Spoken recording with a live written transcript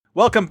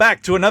Welcome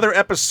back to another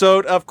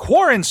episode of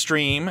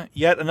Quarantine,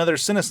 yet another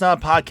Cinesnob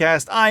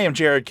podcast. I am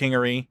Jared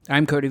Kingery.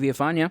 I'm Cody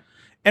Villafana.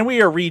 And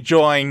we are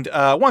rejoined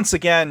once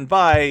again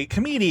by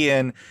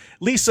comedian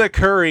Lisa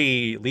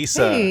Curry.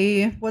 Lisa.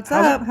 Hey, what's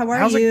up? How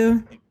are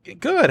you?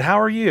 Good.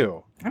 How are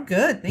you? I'm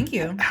good, thank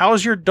you.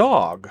 How's your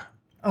dog?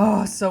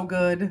 Oh, so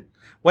good.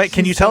 Wait,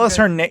 can you tell us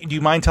her name? Do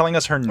you mind telling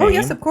us her name? Oh,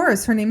 yes, of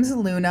course. Her name is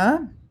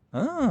Luna.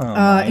 Oh,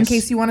 nice. In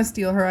case you want to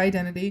steal her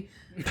identity.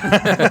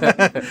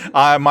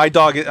 My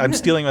dog, I'm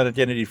stealing that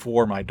identity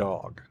for my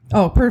dog.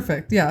 Oh,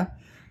 perfect. Yeah.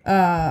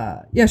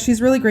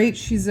 She's really great.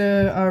 She's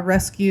a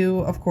rescue.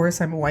 Of course,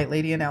 I'm a white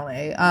lady in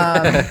LA.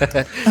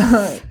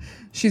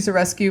 She's a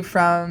rescue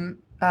from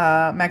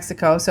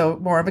Mexico, so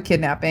more of a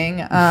kidnapping.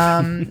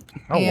 Wow.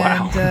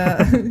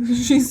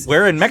 She's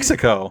Where in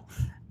Mexico?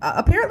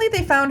 Apparently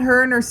they found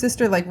her and her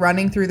sister like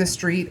running through the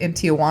street in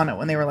Tijuana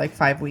when they were like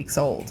 5 weeks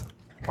old.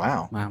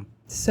 Wow.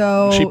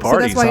 So she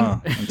parties, so that's why, huh?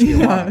 In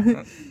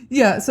Tijuana.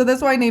 Yeah, so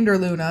that's why I named her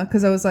Luna,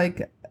 because I was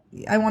like,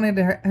 I wanted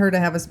her to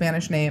have a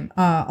Spanish name.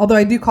 Although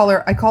I call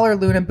her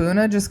Luna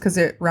Buna just because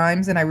it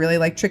rhymes, and I really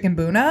like chicken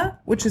buna,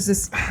 which is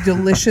this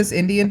delicious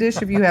Indian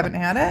dish if you haven't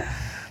had it.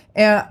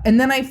 And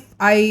then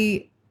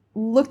I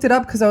looked it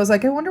up because I was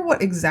like, I wonder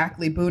what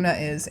exactly buna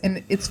is,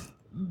 and it's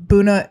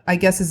buna, I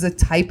guess, is a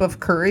type of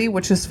curry,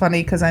 which is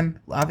funny because I'm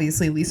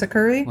obviously Lisa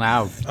Curry.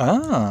 Wow.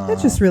 Oh. That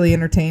just really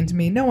entertained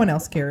me. No one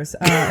else cares,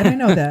 and I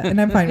know that,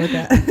 and I'm fine with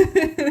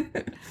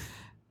that.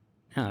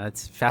 Oh,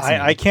 that's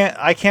fascinating.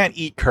 I can't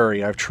eat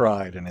curry. I've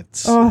tried, and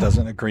it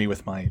doesn't agree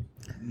with my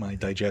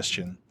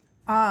digestion.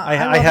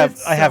 I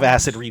have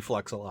acid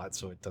reflux a lot,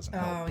 so it doesn't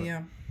help. Oh,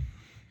 yeah.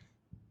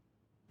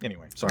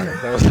 Anyway, sorry.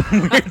 That was a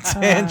weird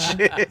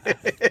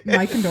tangent.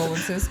 My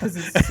condolences, because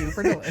it's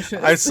super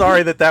delicious. I'm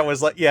sorry that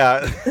was like,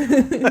 yeah.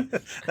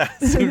 That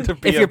seemed to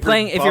be if you're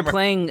playing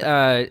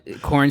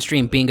Corn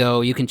Stream Bingo,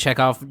 you can check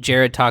off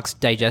Jared Talk's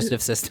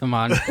digestive system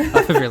off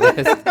of your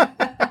list.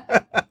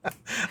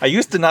 I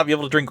used to not be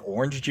able to drink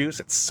orange juice.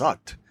 It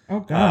sucked. Oh,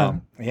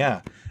 God.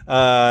 Yeah.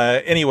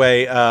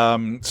 Anyway,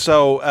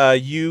 so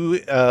you,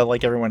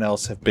 like everyone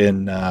else, have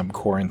been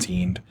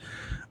quarantined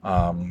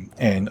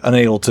and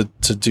unable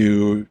to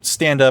do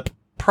stand-up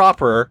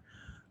proper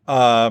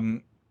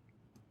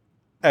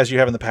as you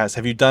have in the past.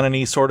 Have you done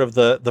any sort of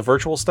the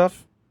virtual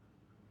stuff?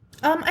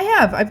 I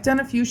have. I've done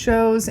a few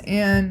shows,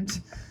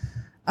 and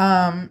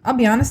I'll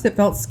be honest, it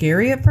felt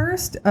scary at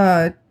first,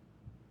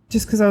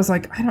 just because I was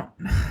like,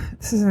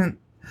 this isn't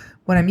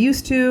what I'm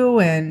used to,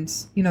 and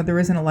there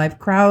isn't a live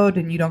crowd,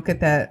 and you don't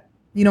get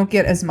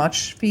as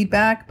much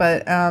feedback.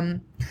 But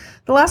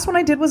the last one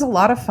I did was a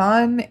lot of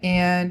fun,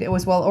 and it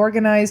was well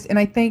organized, and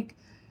I think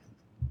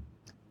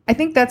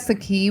that's the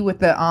key with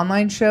the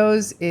online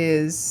shows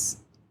is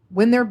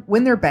when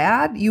they're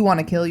bad, you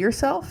want to kill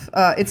yourself.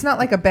 It's not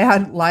like a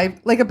bad live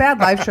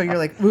show. You're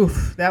like,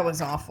 oof, that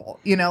was awful.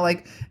 In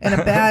a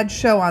bad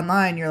show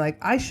online, you're like,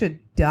 I should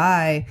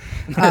die.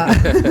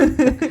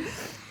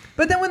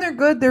 But then when they're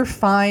good, they're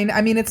fine.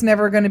 I mean, it's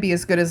never going to be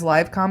as good as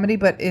live comedy,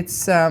 but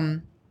it's. I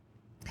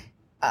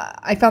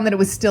found that it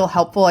was still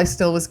helpful. I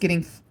still was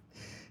getting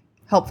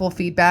helpful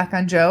feedback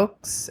on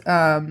jokes.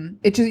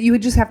 You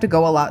would just have to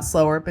go a lot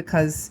slower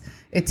because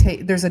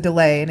there's a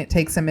delay, and it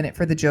takes a minute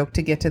for the joke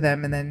to get to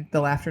them, and then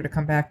the laughter to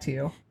come back to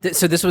you.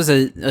 So this was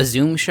a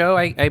Zoom show,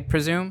 I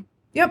presume?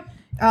 Yep.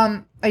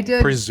 I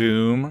did.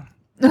 Presume.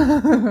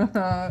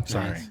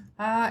 Sorry.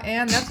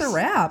 And that's a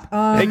wrap.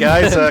 Hey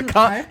guys,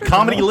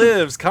 comedy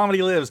lives.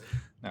 Comedy lives.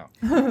 No.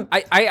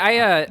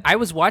 I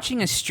was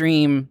watching a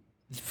stream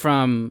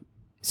from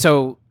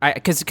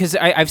because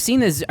I've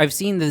seen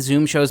the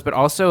Zoom shows, but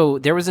also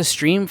there was a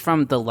stream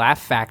from the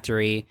Laugh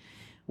Factory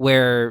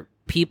where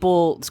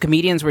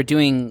comedians were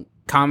doing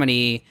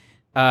comedy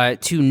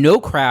to no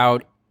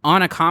crowd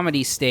on a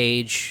comedy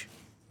stage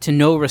to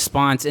no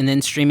response, and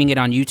then streaming it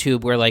on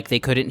YouTube where like they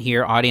couldn't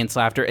hear audience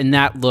laughter, and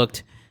that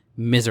looked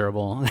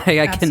miserable.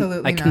 I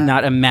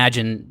cannot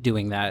imagine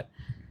doing that.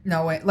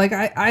 No way. Like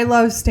I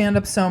love stand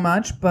up so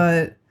much,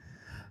 but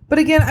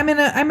again, I'm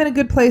in a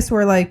good place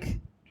where like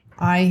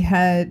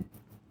I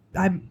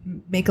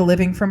make a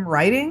living from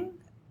writing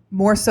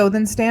more so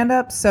than stand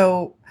up,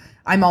 so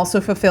I'm also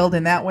fulfilled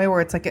in that way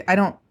where it's like I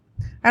don't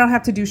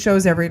have to do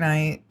shows every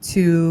night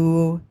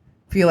to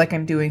feel like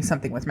I'm doing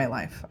something with my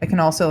life. I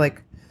can also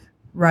like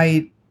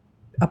write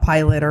a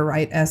pilot or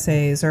write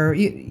essays, or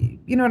you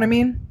know what I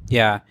mean?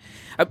 Yeah.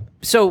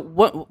 So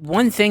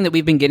one thing that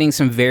we've been getting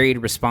some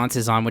varied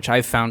responses on, which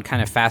I've found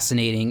kind of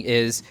fascinating,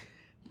 is,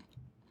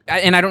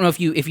 and I don't know if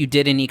you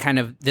did any kind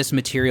of this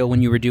material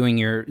when you were doing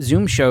your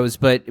Zoom shows,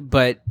 but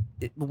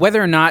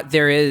whether or not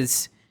there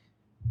is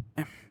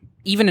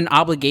even an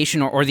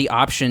obligation or the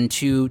option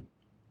to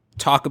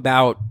talk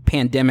about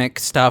pandemic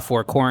stuff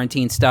or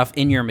quarantine stuff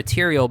in your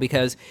material,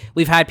 because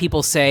we've had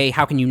people say,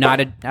 how can you not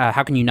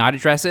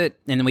address it?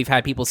 And then we've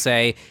had people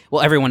say,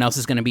 well, everyone else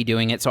is going to be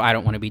doing it, so I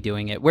don't want to be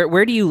doing it.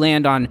 Where do you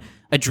land on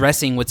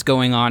addressing what's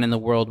going on in the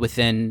world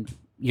within,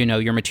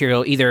 your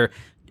material, either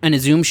in a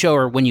Zoom show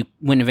or when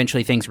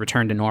eventually things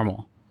return to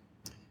normal?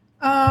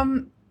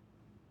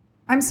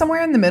 I I'm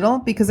somewhere in the middle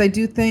because I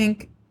do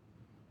think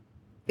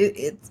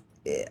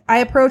I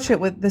approach it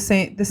with the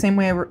same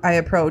way I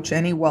approach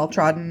any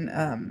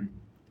well-trodden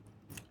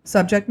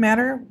subject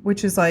matter,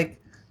 which is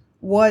like,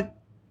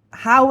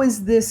 how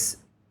is this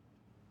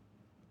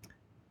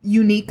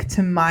unique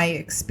to my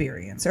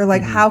experience, or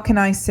like, how can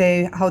I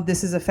say how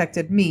this has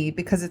affected me?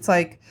 Because it's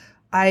like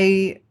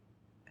and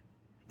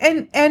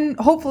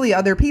hopefully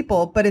other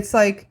people, but it's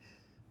like,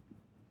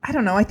 I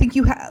don't know. I think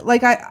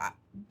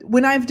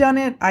when I've done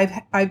it,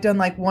 I've done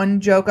like one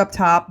joke up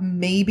top,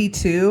 maybe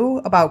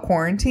two about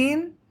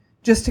quarantine,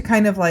 just to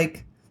kind of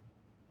like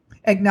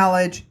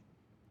acknowledge,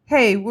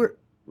 hey,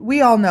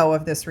 we all know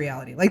of this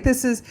reality. Like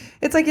it's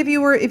like if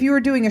you were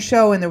doing a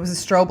show and there was a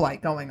strobe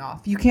light going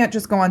off, you can't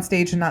just go on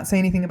stage and not say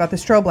anything about the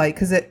strobe light,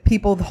 because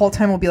people the whole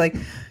time will be like,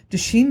 does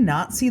she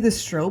not see the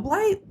strobe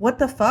light? What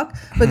the fuck?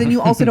 But then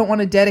you also don't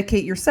want to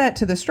dedicate your set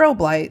to the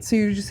strobe light, so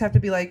you just have to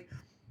be like,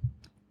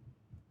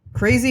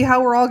 crazy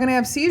how we're all going to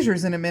have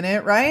seizures in a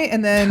minute, right?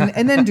 And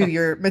then do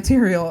your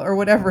material or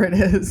whatever it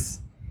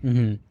is.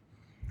 Mm-hmm.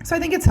 So I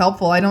think it's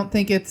helpful. I don't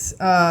think it's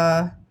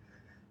good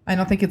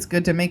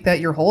to make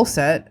that your whole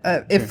set,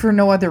 if for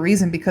no other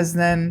reason, because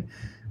then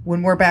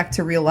when we're back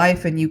to real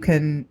life and you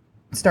can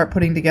start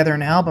putting together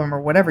an album or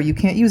whatever, you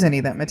can't use any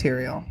of that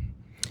material.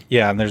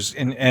 Yeah, and there's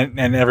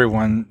and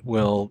everyone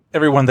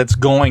that's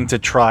going to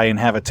try and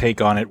have a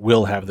take on it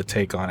will have the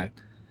take on it.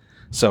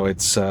 So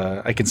it's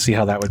I can see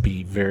how that would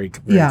be very,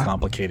 very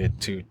complicated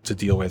to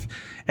deal with,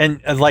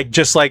 and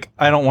just like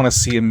I don't want to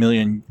see a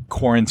million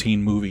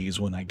quarantine movies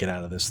when I get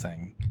out of this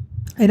thing.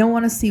 I don't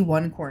want to see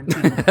one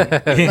quarantine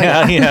movie.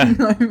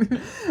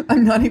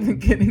 I'm not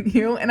even kidding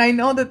you, and I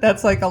know that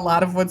that's like a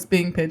lot of what's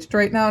being pitched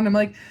right now, and I'm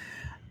like,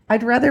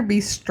 I'd rather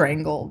be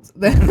strangled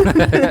than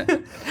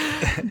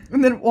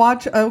and then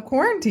watch a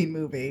quarantine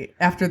movie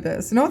after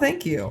this. No,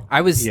 thank you.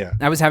 I was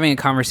having a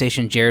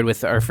conversation, Jared,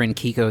 with our friend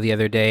Kiko the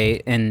other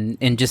day,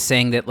 and just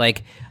saying that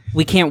like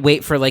we can't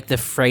wait for like the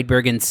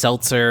Friedberg and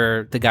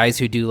Seltzer, the guys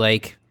who do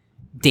like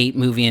date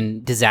movie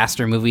and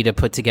disaster movie, to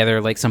put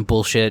together like some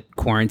bullshit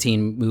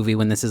quarantine movie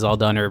when this is all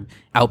done, or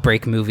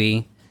outbreak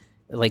movie,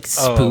 like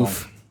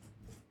spoof.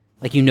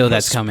 Like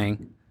that's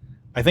coming.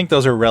 I think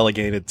those are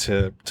relegated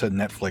to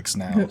Netflix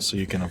now, so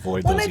you can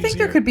avoid those. Well, I think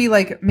there could be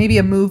like maybe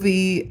a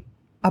movie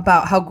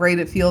about how great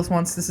it feels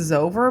once this is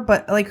over,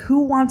 but like,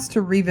 who wants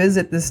to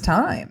revisit this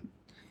time?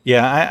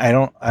 Yeah, I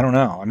don't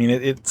know. I mean,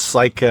 it's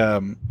like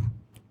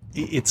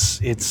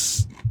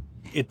it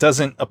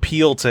doesn't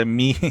appeal to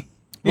me.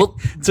 Well,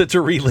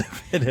 to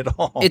relive it at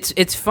all.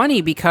 It's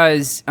funny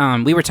because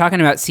we were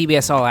talking about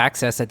CBS All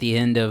Access at the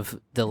end of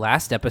the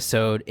last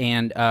episode,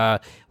 and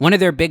one of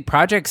their big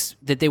projects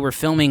that they were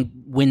filming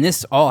when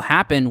this all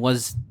happened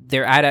was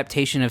their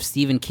adaptation of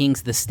Stephen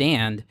King's The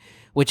Stand,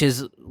 which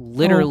is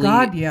literally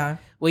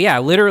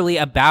literally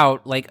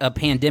about like a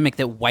pandemic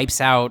that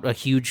wipes out a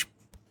huge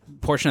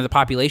portion of the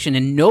population,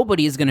 and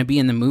nobody is going to be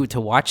in the mood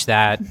to watch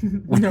that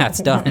when that's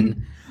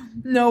done.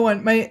 No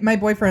one. My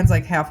boyfriend's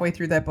like halfway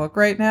through that book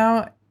right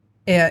now,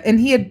 and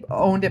he had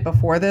owned it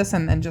before this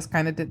and then just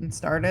kind of didn't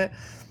start it.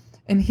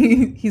 And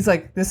he's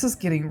like, this is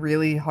getting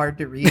really hard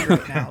to read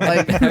right now.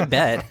 Like, I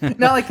bet.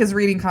 Not like his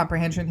reading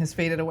comprehension has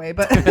faded away,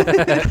 but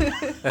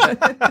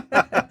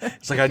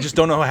it's like, I just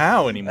don't know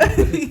how anymore.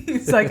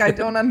 He's like, I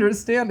don't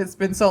understand. It's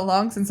been so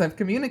long since I've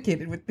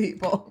communicated with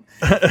people.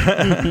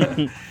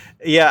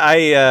 Yeah,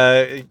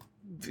 I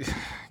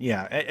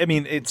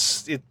mean,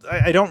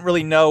 I don't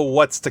really know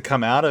what's to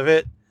come out of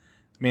it.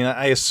 I mean,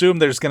 I assume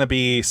there's going to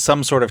be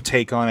some sort of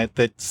take on it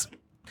that's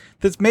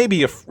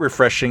maybe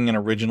refreshing and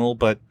original,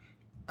 but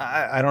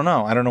I don't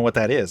know. I don't know what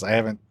that is. I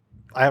haven't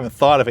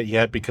thought of it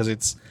yet, because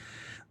it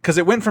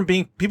went from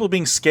people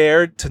being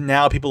scared to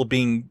now people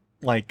being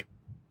like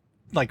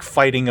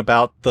fighting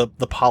about the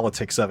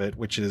politics of it,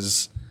 which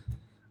is,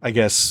 I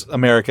guess,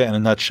 America in a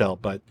nutshell.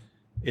 But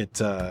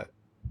it.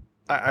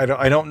 I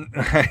don't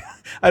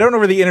know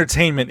where the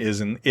entertainment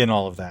is in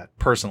all of that,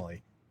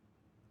 personally.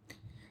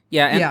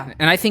 Yeah,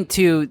 and I think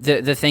too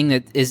the thing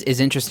that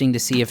is interesting to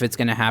see if it's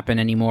going to happen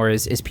anymore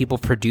is people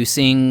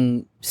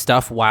producing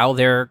stuff while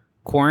they're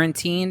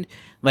quarantined.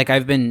 Like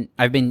I've been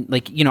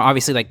like,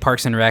 obviously like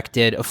Parks and Rec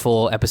did a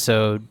full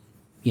episode,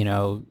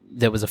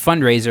 that was a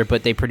fundraiser,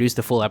 but they produced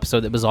a full episode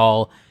that was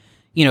all,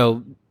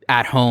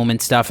 at home and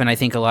stuff. And I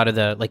think a lot of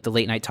the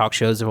late night talk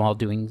shows are all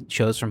doing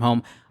shows from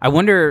home. I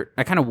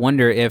kind of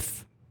wonder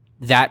if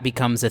that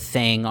becomes a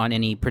thing on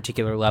any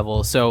particular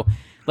level. So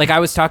like I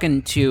was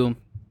talking to,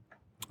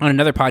 on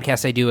another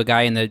podcast I do, a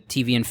guy in the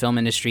TV and film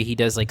industry. He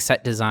does like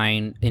set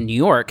design in New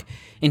York.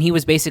 And he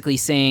was basically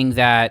saying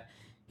that,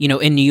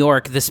 in New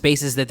York, the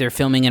spaces that they're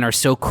filming in are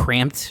so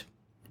cramped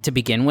to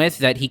begin with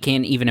that he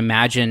can't even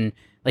imagine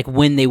like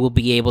when they will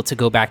be able to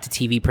go back to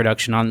TV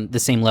production on the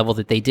same level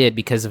that they did,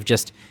 because of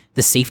just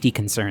the safety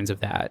concerns of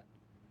that.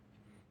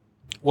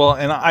 Well,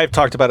 and I've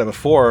talked about it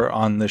before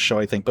on this show,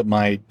 I think, but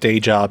my day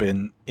job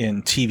in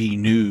TV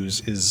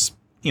news is,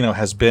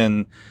 has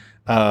been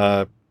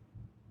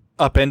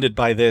upended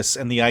by this.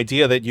 And the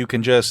idea that you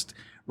can just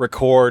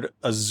record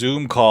a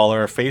Zoom call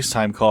or a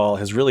FaceTime call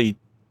has really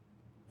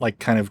like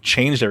kind of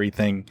changed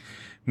everything,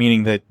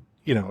 meaning that,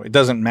 you know, it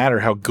doesn't matter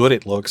how good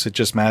it looks. It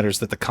just matters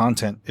that the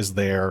content is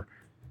there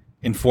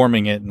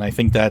informing it. And I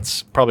think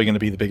that's probably going to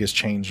be the biggest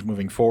change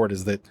moving forward,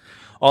 is that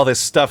all this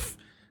stuff,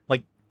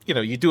 like, you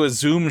know, you do a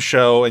Zoom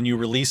show and you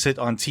release it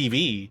on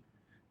TV,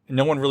 and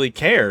no one really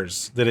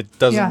cares that it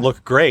doesn't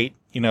look great,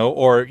 you know,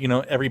 or, you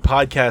know, every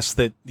podcast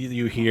that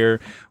you hear,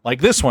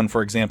 like this one,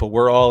 for example,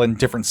 we're all in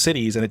different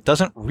cities, and it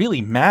doesn't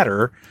really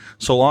matter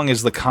so long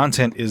as the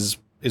content is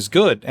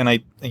good.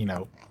 And you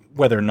know,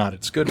 whether or not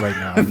it's good right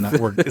now,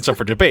 it's up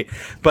for debate.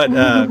 But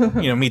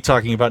you know, me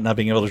talking about not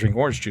being able to drink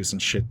orange juice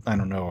and shit, I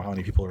don't know how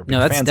many people are big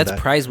fans of that.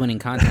 That's prize-winning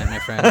content, my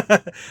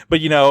friend.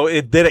 But you know,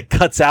 then it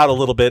cuts out a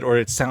little bit, or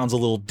it sounds a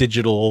little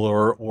digital,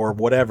 or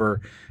whatever.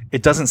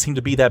 It doesn't seem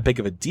to be that big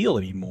of a deal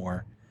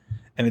anymore,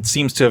 and it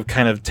seems to have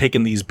kind of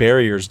taken these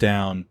barriers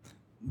down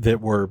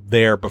that were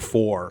there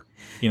before.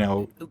 You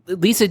know,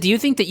 Lisa, do you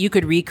think that you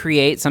could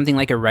recreate something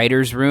like a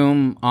writer's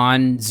room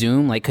on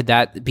Zoom? Like, could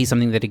that be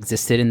something that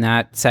existed in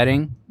that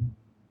setting?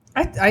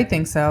 I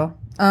think so.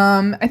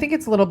 I think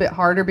it's a little bit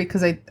harder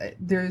because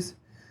there's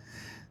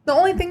the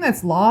only thing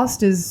that's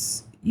lost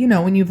is, you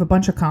know, when you have a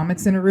bunch of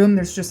comics in a room,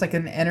 there's just like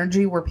an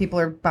energy where people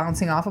are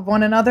bouncing off of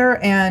one another,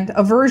 and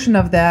a version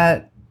of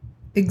that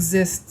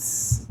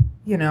exists,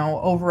 you know,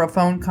 over a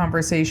phone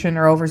conversation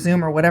or over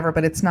Zoom or whatever,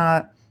 but it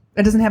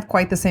doesn't have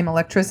quite the same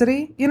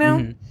electricity, you know?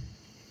 Mm-hmm.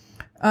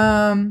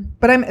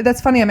 But that's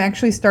funny. I'm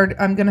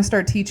going to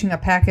start teaching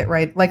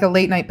like a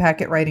late night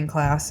packet writing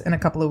class in a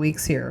couple of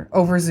weeks here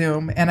over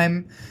Zoom.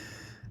 And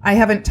I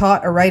haven't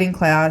taught a writing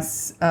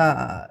class,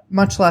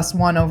 much less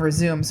one over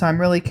Zoom. So I'm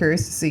really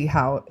curious to see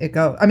how it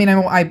goes. I mean,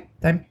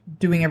 I'm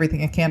doing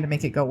everything I can to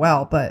make it go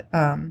well, but,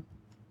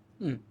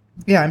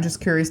 yeah, I'm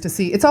just curious to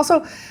see. It's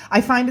also, I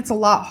find it's a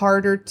lot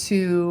harder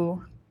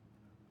to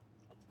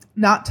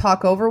not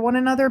talk over one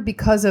another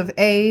because of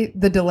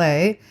the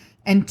delay,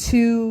 and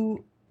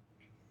two,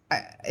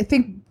 I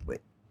think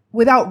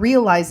without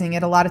realizing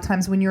it, a lot of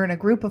times when you're in a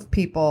group of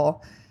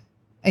people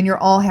and you're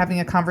all having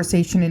a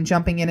conversation and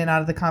jumping in and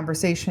out of the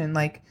conversation,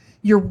 like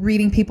you're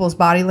reading people's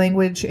body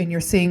language and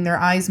you're seeing their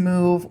eyes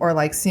move, or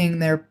like seeing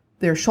their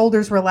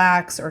shoulders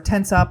relax or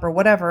tense up or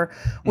whatever,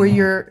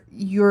 where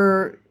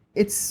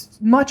it's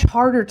much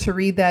harder to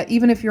read that.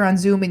 Even if you're on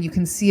Zoom and you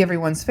can see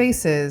everyone's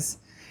faces,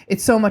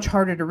 it's so much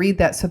harder to read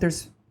that. So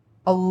there's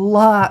a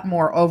lot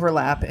more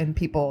overlap in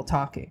people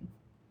talking.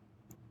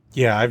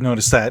 Yeah, I've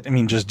noticed that. I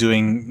mean, just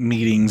doing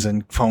meetings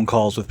and phone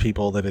calls with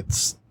people, that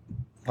it's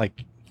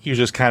like you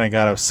just kind of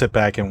got to sit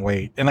back and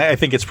wait. And I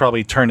think it's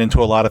probably turned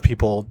into a lot of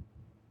people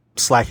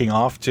slacking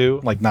off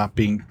too, like not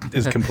being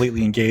as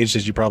completely engaged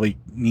as you probably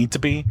need to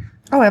be.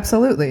 Oh,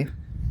 absolutely.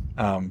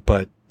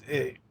 But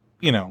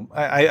you know,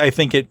 I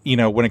think it, you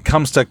know, when it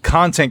comes to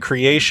content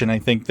creation, I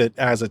think that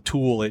as a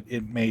tool,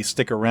 it may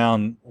stick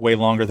around way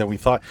longer than we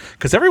thought,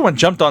 because everyone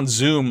jumped on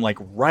Zoom like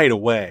right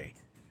away.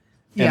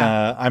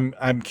 Yeah. And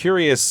I'm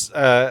curious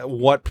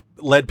what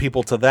led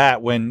people to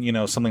that when, you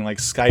know, something like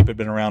Skype had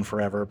been around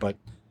forever. But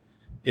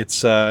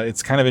it's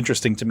kind of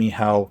interesting to me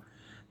how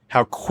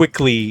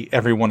quickly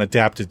everyone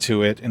adapted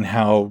to it, and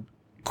how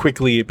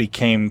quickly it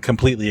became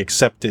completely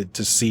accepted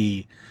to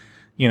see,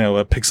 you know,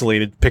 a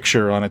pixelated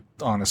picture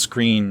on a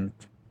screen,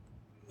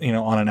 you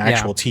know, on an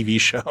actual TV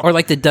show. Or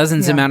like the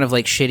dozens amount of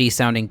like shitty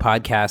sounding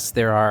podcasts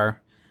there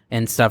are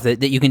and stuff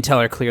that you can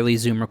tell are clearly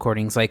Zoom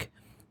recordings. Like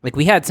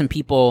we had some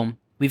people.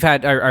 We've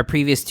had our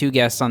previous two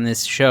guests on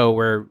this show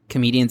were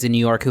comedians in New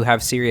York who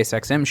have Sirius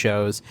XM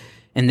shows,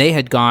 and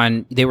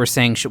they were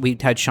saying, we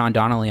had Sean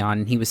Donnelly on,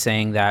 and he was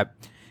saying that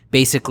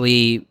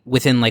basically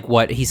within like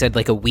what he said,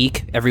 like a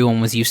week,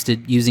 everyone was used to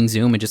using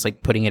Zoom and just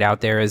like putting it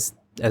out there as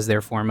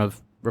their form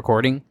of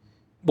recording.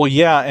 Well,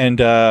 yeah,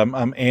 and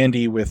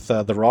Andy with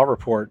the Raw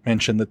Report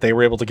mentioned that they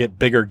were able to get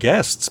bigger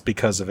guests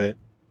because of it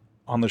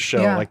on the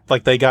show. Yeah.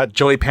 Like they got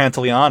Joey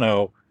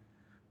Pantoliano,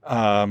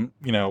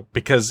 you know,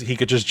 because he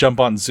could just jump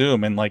on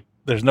Zoom, and like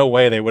there's no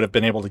way they would have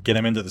been able to get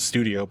him into the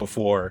studio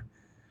before,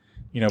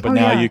 you know. But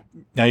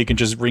now you can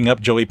just ring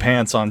up Joey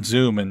Pants on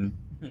Zoom, and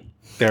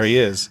there he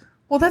is.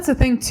 Well, that's the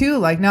thing too.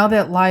 Like now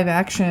that live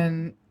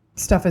action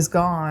stuff is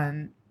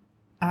gone,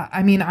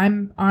 I mean,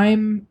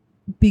 I'm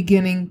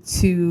beginning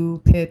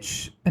to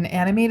pitch an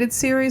animated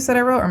series that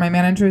I wrote, or my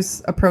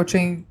manager's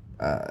approaching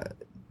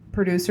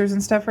producers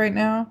and stuff right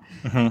now,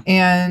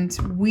 and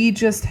we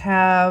just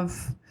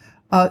have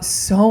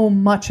so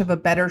much of a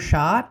better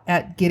shot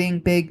at getting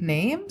big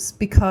names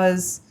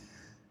because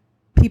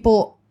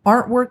people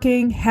aren't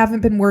working,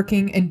 haven't been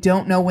working, and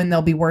don't know when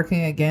they'll be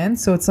working again.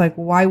 So it's like,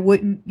 why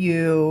wouldn't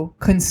you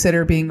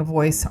consider being a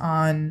voice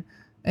on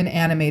an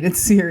animated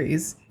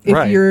series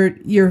if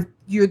you're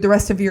the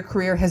rest of your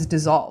career has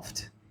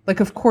dissolved? Like,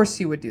 of course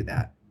you would do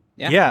that.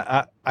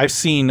 Yeah, I've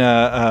seen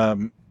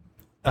like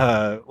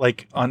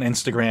on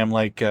Instagram,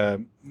 like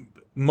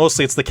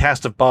mostly it's the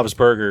cast of Bob's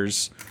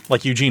Burgers,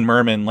 like Eugene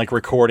Merman, like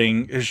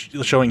recording,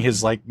 showing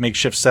his like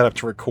makeshift setup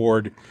to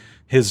record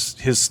his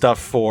stuff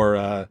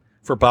for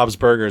Bob's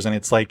Burgers, and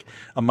it's like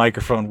a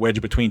microphone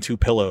wedged between two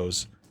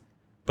pillows,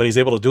 but he's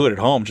able to do it at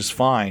home just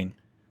fine.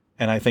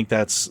 And I think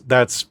that's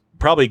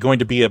probably going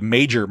to be a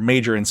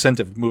major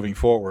incentive moving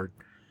forward,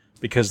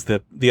 because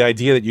the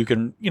idea that you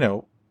can,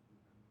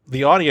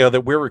 the audio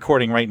that we're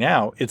recording right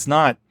now, it's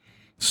not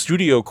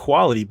studio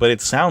quality, but it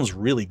sounds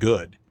really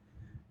good.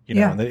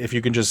 And if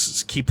you can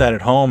just keep that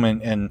at home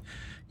and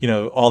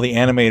all the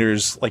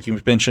animators, like you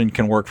mentioned,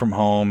 can work from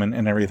home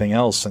and everything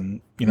else.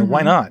 And,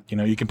 why not?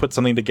 You can put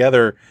something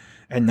together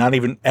and not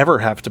even ever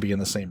have to be in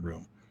the same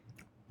room.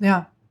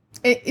 Yeah.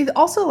 It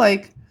also,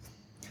 like,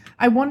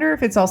 I wonder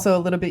if it's also a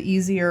little bit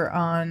easier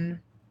on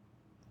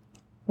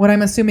what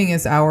I'm assuming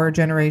is our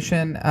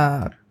generation.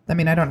 I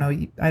mean, I don't know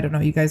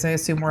you guys. I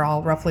assume we're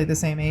all roughly the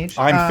same age.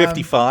 I'm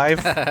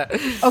 55.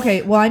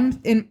 Okay, well,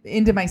 I'm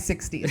into my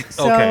 60s.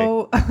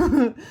 So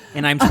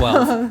and I'm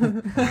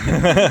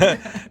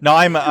 12. No,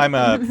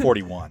 I'm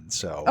 41.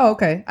 So. Oh,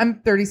 okay.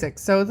 I'm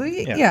 36. So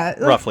yeah,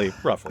 roughly.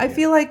 I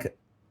feel like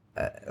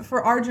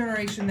for our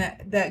generation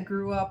that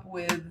grew up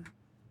with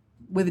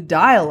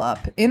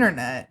dial-up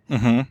internet,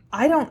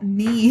 I don't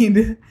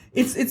need.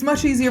 It's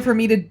much easier for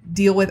me to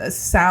deal with a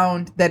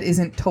sound that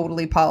isn't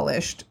totally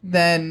polished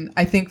than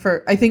I think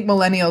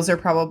millennials are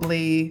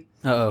probably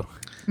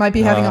might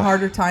be having a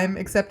harder time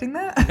accepting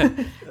that.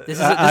 This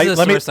is a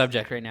sore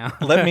subject right now.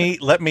 let me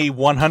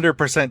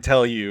 100%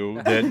 tell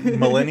you that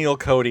millennial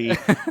Cody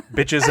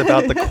bitches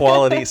about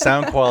the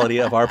sound quality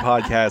of our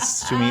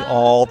podcasts to me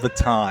all the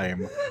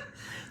time.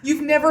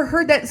 You've never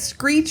heard that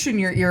screech in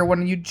your ear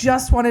when you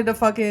just wanted to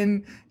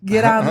fucking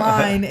get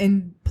online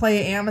and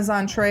play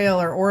Amazon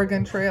Trail or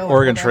Oregon Trail.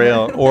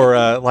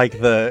 Or like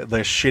the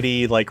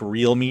shitty like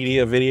Real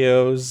Media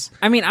videos.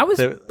 I mean, I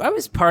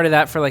was part of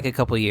that for like a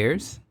couple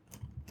years.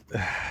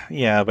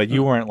 Yeah, but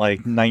you weren't like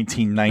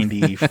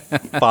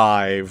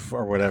 1995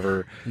 or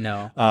whatever.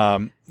 No.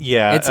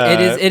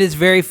 Yeah. It is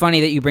very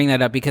funny that you bring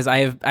that up, because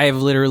I have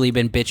literally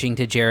been bitching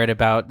to Jared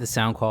about the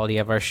sound quality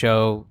of our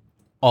show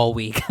all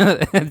week.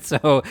 and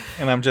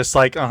I'm just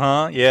like,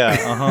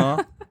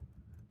 yeah.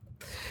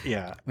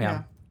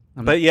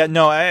 But yeah,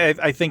 no,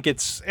 I think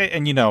it's,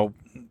 and no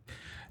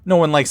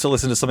one likes to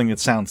listen to something that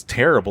sounds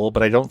terrible,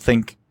 but I don't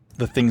think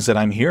the things that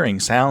I'm hearing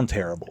sound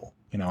terrible.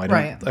 I don't.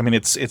 Right. I mean,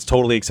 it's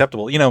totally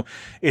acceptable.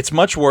 It's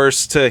much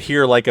worse to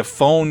hear like a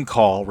phone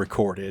call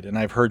recorded, and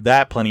I've heard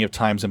that plenty of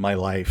times in my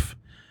life.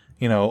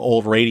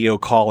 Old radio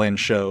call-in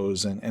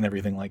shows and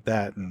everything like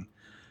that, and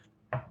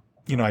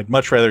I'd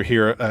much rather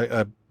hear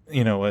an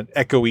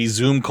echoey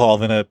Zoom call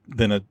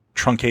than a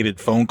truncated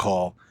phone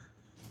call.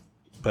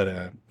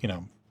 But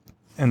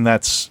and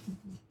that's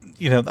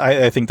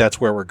I think that's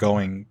where we're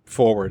going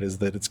forward, is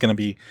that it's going to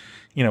be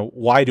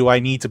why do I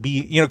need to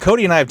be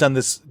Cody and I have done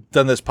this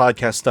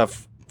podcast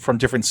stuff from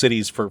different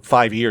cities for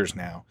 5 years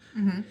now.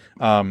 And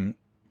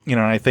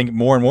I think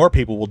more and more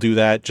people will do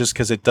that just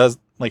because it does,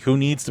 like, who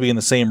needs to be in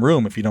the same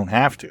room if you don't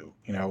have to?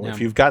 If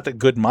you've got the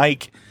good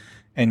mic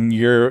and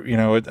you're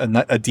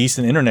a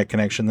decent internet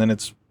connection, then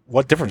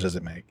what difference does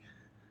it make?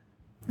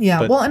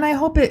 Yeah, well, and I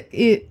hope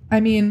I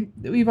mean,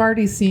 we've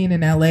already seen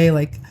in LA,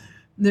 like,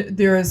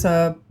 there is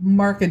a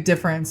marked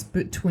difference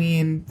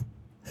between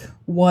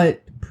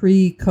what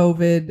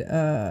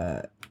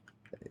pre-COVID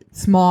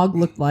smog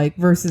looked like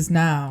versus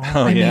now.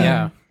 I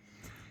mean,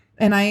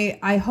 and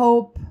I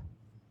hope,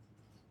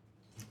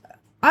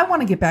 I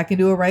want to get back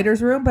into a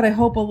writer's room, but I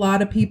hope a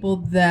lot of people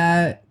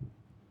that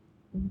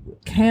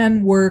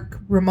can work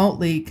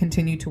remotely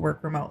continue to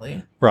work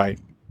remotely. Right.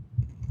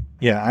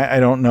 Yeah, I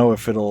don't know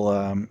if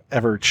it'll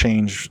ever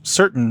change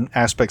certain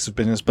aspects of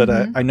business, but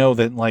I know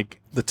that,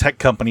 like, the tech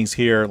companies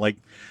here, like,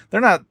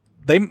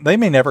 they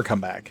may never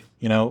come back.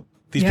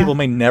 These people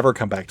may never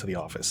come back to the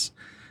office.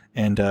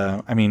 And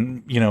I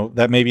mean,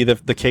 that may be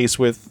the case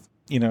with,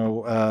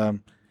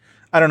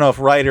 I don't know if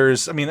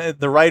writers, I mean,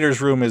 the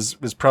writer's room is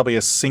probably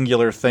a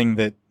singular thing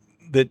that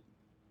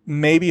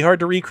may be hard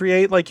to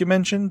recreate, like you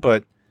mentioned,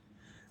 but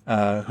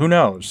who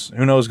knows?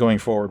 Who knows going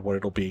forward what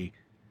it'll be?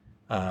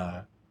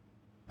 I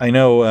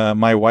know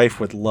my wife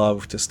would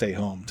love to stay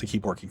home, to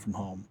keep working from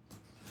home,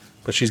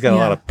 but she's got a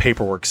lot of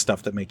paperwork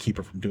stuff that may keep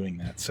her from doing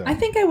that. So I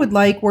think I would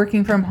like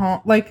working from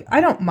home. Like,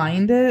 I don't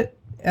mind it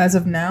as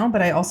of now,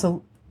 but I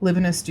also live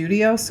in a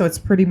studio, so it's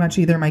pretty much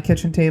either my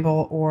kitchen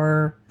table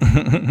or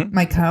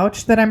my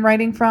couch that I'm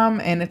writing from.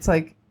 And it's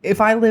like,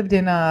 if I lived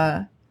in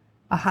a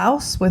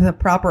house with a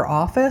proper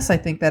office, I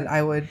think that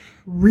I would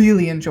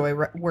really enjoy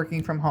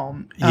working from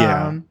home.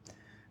 Yeah.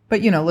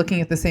 But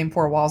looking at the same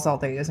four walls all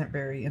day isn't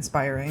very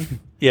inspiring.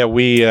 Yeah,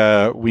 we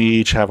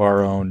each have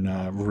our own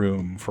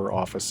room for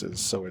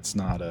offices, so it's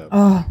not a.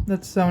 Oh,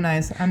 that's so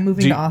nice! I'm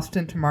moving to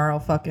Austin tomorrow.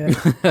 Fuck it.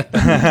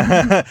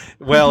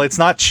 Well, it's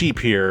not cheap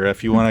here.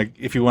 If you want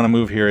to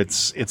move here,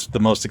 it's the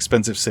most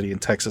expensive city in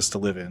Texas to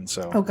live in.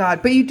 So. Oh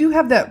God! But you do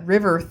have that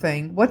river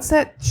thing. What's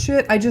that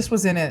shit? I just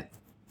was in it.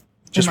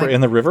 Just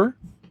in the river?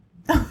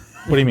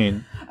 What do you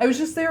mean? I was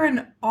just there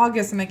in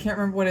August, and I can't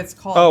remember what it's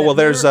called. Oh, well,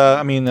 there's,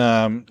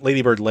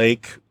 Lady Bird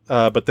Lake,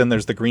 but then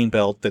there's the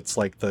Greenbelt that's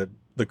like the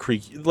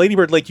creek. Lady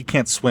Bird Lake you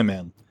can't swim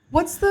in.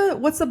 What's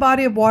the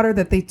body of water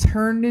that they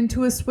turned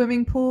into a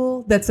swimming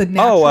pool? That's a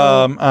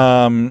natural...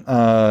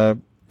 God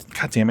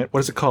damn it,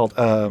 what is it called?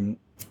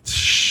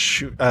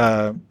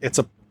 It's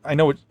I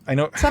know.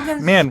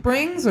 Something Man,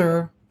 Springs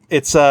or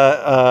it's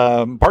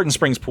Barton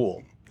Springs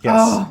Pool. Yes.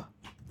 Oh,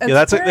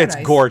 It's paradise.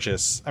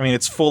 gorgeous. I mean,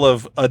 it's full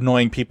of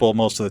annoying people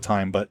most of the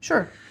time, but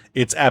Sure.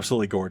 it's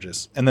absolutely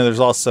gorgeous. And then there's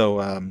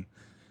also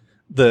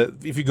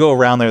if you go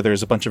around there,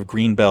 there's a bunch of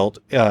greenbelt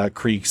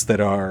creeks that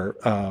are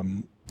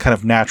kind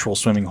of natural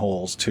swimming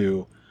holes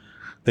too,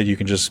 that you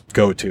can just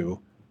go to.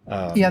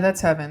 Yeah,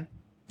 that's heaven.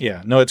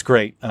 Yeah, no, it's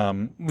great.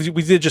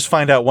 We did just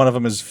find out one of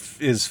them is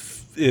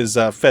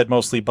fed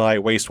mostly by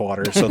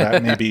wastewater, so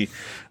that may be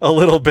a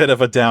little bit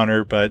of a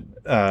downer, but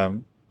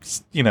on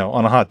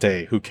a hot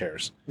day, who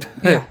cares?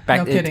 Yeah,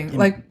 no kidding.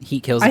 Like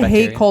heat kills. I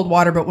bacteria. hate cold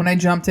water, but when I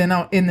jumped in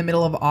out in the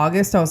middle of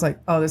August, I was like,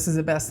 "Oh, this is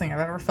the best thing I've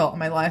ever felt in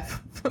my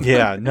life."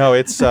 Yeah, no,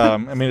 it's I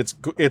mean,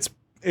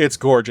 it's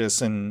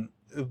gorgeous, and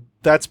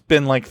that's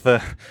been like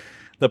the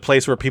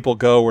place where people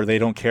go where they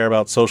don't care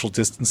about social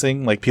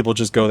distancing. Like people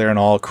just go there and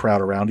all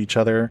crowd around each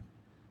other.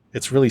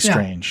 It's really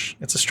strange.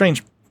 It's a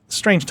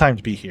strange time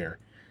to be here.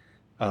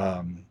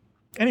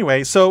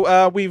 Anyway,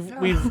 so we've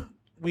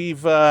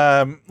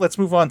let's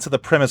move on to the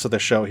premise of the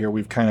show here.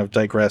 We've kind of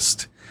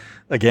digressed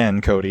again,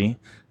 Cody.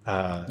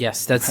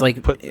 Yes, that's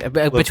like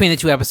between the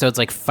two episodes,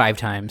 like 5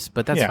 times,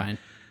 but that's fine.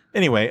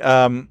 Anyway,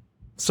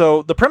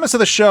 so the premise of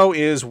the show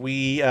is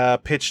we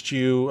pitched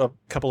you a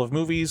couple of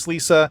movies,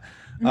 Lisa,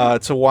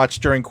 to watch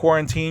during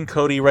quarantine.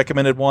 Cody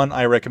recommended one.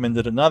 I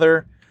recommended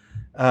another.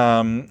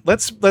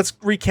 Let's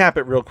recap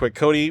it real quick.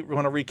 Cody, you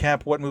want to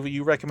recap what movie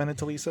you recommended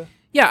to Lisa?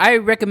 Yeah, I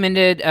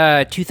recommended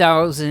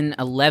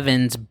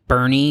 2011's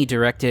Bernie,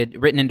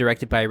 written and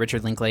directed by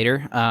Richard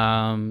Linklater,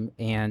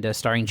 and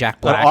starring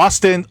Jack Black.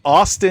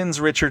 Austin's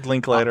Richard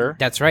Linklater.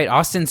 That's right,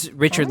 Austin's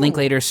Richard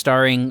Linklater,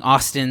 starring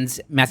Austin's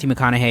Matthew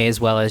McConaughey as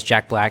well as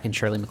Jack Black and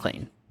Shirley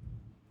MacLaine.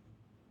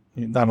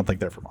 I don't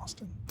think they're from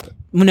Austin. But.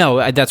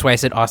 No, that's why I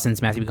said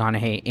Austin's Matthew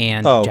McConaughey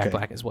and Jack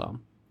Black as well.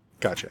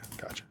 Gotcha.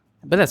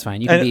 But that's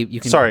fine.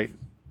 Sorry.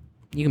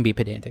 You can be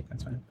pedantic.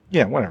 That's fine.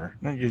 Yeah, whatever.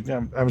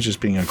 I was just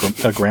being a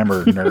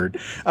grammar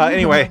nerd.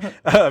 Anyway,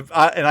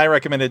 and I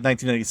recommended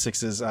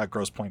 1996's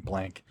Grosse Pointe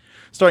Blank,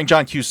 starring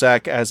John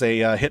Cusack as a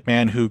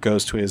hitman who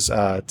goes to his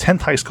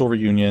 10th high school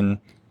reunion,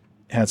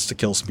 has to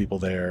kill some people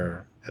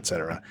there,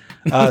 etc.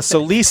 So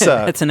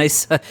Lisa, that's a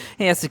nice.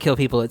 He has to kill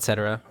people,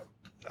 etc.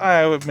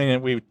 I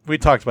mean, we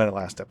talked about it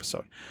last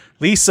episode.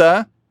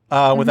 Lisa,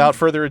 without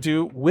further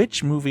ado,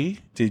 which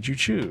movie did you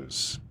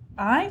choose?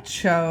 I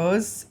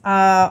chose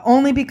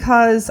only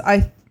because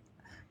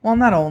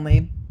not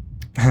only.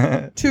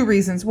 2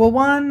 reasons. Well,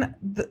 one,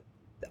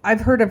 I've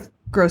heard of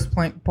Grosse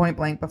Pointe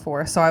Blank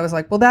before, so I was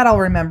like, well, that I'll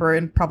remember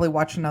and probably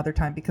watch another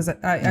time because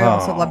I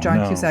also love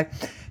John Cusack.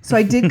 So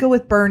I did go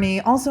with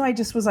Bernie. Also, I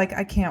just was like,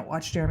 I can't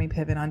watch Jeremy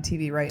Piven on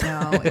TV right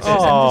now. It's just, I'm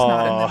just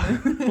not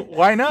in the mood.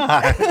 Why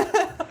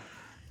not?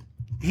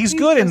 He's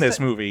good in this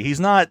movie. He's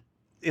not.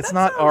 It's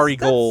not Ari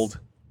Gold.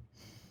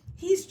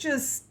 He's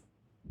just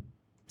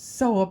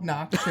so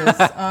obnoxious.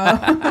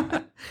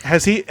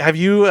 Have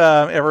you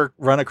ever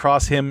run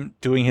across him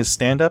doing his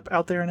stand-up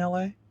out there in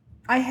LA?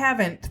 I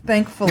haven't,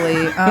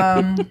 thankfully.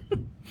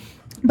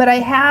 But I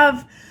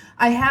have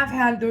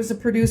had. There was a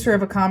producer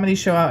of a comedy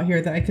show out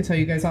here that I could tell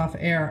you guys off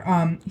air.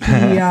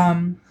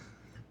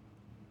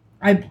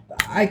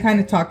 I kind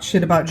of talked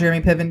shit about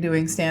Jeremy Piven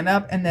doing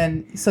stand-up, and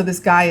then so this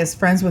guy is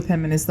friends with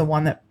him and is the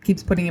one that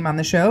keeps putting him on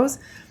the shows.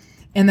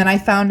 And then I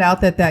found out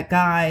that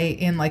guy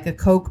in like a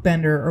Coke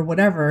bender or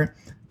whatever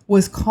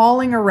was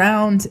calling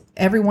around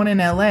everyone in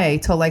LA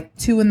till like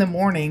 2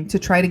 a.m. to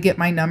try to get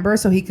my number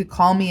so he could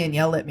call me and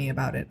yell at me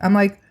about it. I'm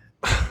like,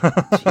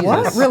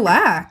 what?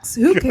 Relax.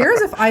 Who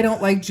cares if I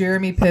don't like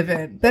Jeremy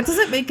Piven? That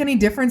doesn't make any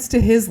difference to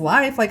his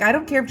life. Like, I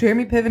don't care if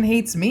Jeremy Piven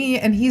hates me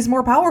and he's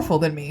more powerful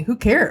than me. Who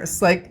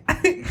cares? Like,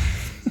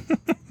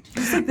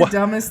 it's like the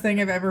dumbest thing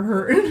I've ever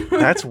heard.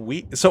 That's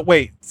weak. So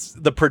wait,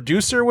 the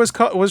producer was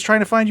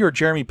trying to find you, or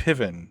Jeremy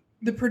Piven?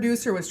 The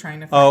producer was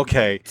trying to find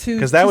me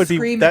because that would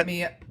scream at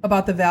me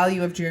about the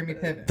value of Jeremy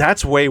Piven.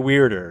 That's way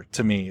weirder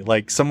to me.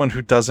 Like someone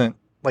who doesn't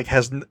like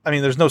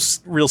there's no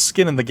real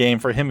skin in the game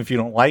for him if you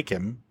don't like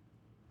him.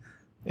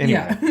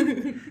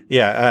 Anyway.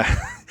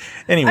 Yeah.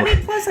 Anyway. I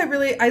mean, plus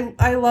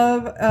I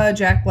love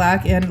Jack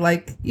Black, and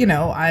like,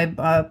 I'm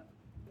a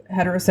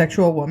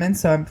heterosexual woman,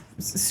 so I'm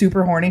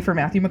super horny for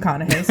Matthew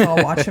McConaughey, so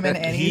I'll watch him in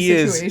any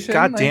situation. Is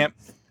goddamn.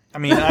 I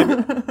mean,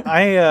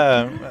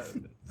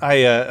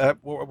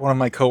 one of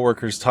my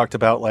coworkers talked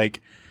about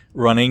like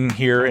running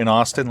here in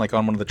Austin, like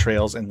on one of the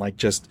trails, and like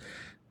just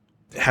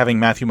having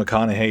Matthew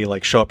McConaughey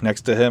like show up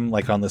next to him,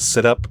 like on the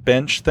sit-up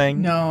bench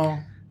thing. No.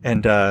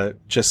 And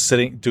just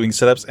doing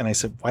sit-ups. And I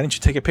said, why didn't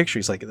you take a picture?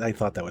 He's like, I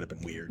thought that would have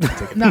been weird.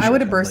 No, I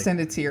would have burst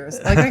into tears.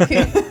 Like, I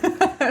can't.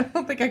 I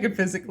don't think I could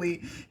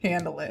physically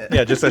handle it.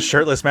 Yeah, just a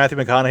shirtless Matthew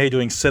McConaughey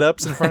doing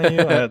sit-ups in front of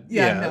you.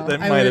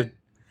 No,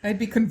 I'd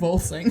be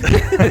convulsing.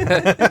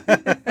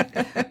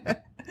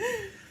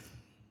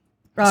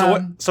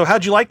 So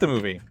how'd you like the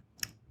movie?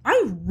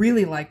 I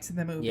really liked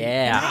the movie.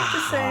 Yeah. I have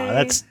to say,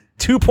 that's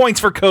 2 points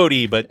for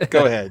Cody, but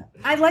go ahead.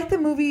 I like the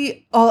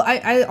movie.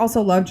 I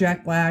also love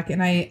Jack Black,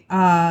 and I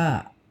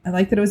I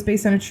like that it was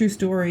based on a true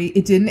story.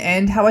 It didn't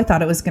end how I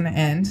thought it was going to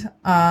end.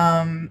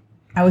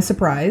 I was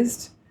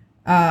surprised.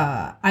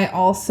 I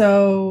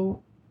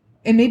also,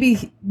 and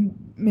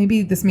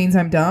maybe this means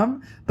I'm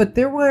dumb, but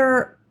there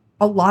were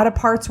a lot of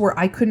parts where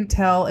I couldn't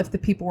tell if the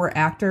people were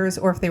actors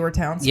or if they were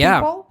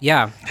townspeople.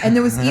 Yeah. And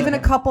there was even a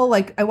couple,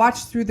 like, I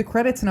watched through the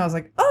credits and I was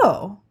like,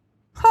 oh,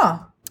 huh.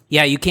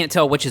 Yeah, you can't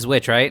tell which is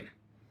which, right?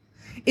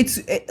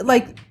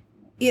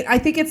 I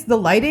think it's the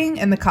lighting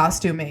and the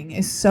costuming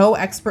is so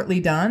expertly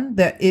done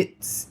that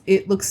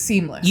it looks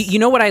seamless. You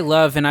know what I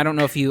love, and I don't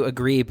know if you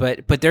agree,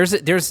 but there's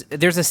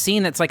a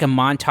scene that's like a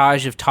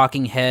montage of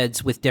talking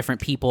heads with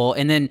different people,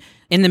 and then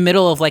in the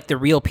middle of like the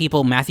real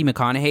people, Matthew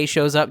McConaughey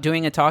shows up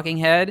doing a talking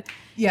head.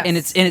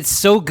 Yes. And it's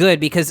so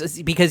good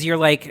because you're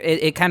like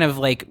it kind of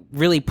like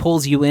really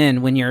pulls you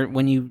in when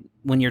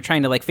you're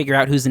trying to like figure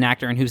out who's an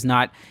actor and who's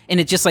not, and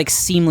it just like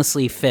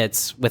seamlessly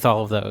fits with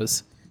all of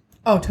those.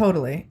 Oh,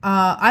 totally.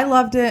 I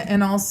loved it.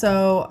 And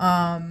also,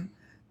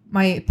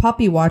 my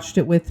puppy watched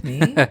it with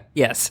me.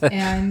 Yes.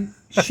 And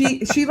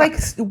she like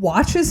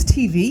watches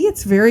TV.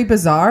 It's very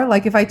bizarre.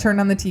 Like if I turn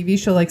on the TV,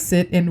 she'll like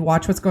sit and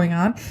watch what's going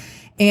on.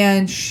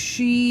 And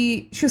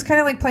she was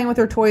kind of like playing with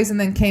her toys and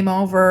then came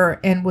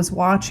over and was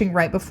watching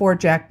right before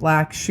Jack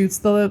Black shoots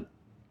the...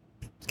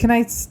 Can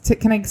I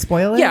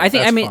spoil it? Yeah, I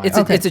think, That's I mean,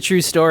 fine. it's a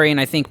true story, and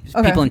I think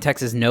people in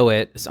Texas know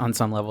it on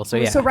some level. So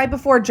yeah. So right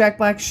before Jack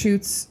Black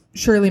shoots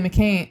Shirley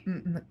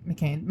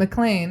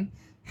MacLaine,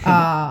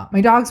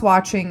 my dog's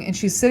watching and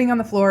she's sitting on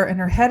the floor and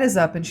her head is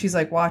up and she's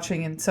like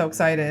watching and so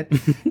excited.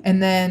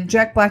 And then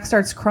Jack Black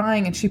starts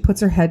crying and she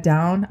puts her head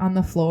down on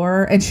the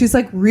floor and she's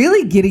like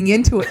really getting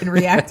into it and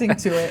reacting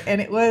to it.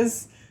 And it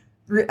was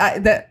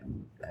that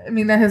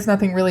has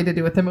nothing really to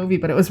do with the movie,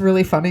 but it was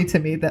really funny to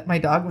me that my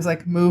dog was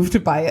like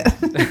moved by it.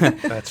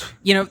 That's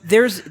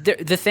there's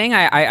the thing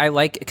I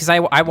like, because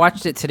I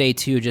watched it today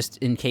too, just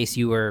in case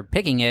you were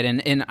picking it,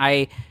 and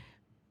I,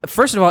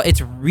 first of all,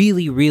 it's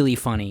really, really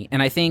funny,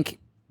 and I think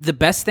the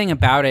best thing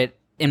about it,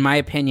 in my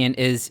opinion,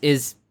 is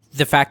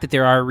the fact that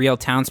there are real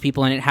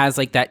townspeople, and it has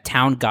like that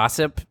town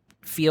gossip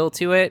feel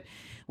to it,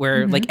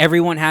 where like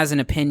everyone has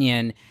an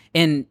opinion.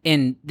 And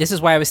this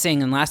is why I was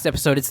saying in last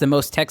episode, it's the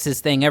most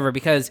Texas thing ever,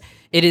 because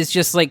it is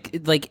just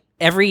like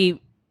every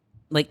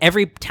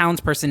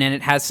townsperson in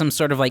it has some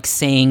sort of like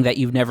saying that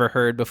you've never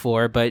heard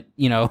before, but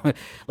you know,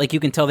 like you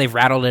can tell they've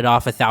rattled it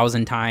off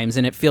 1,000 times,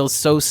 and it feels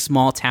so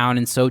small town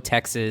and so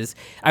Texas.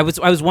 I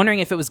was wondering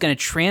if it was going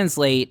to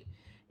translate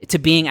to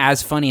being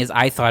as funny as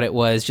I thought it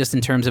was, just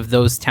in terms of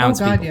those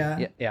townspeople. Oh God,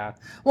 yeah. Yeah.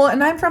 Well,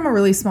 and I'm from a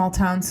really small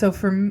town, so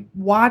from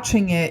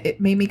watching it, it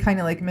made me kind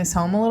of like miss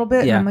home a little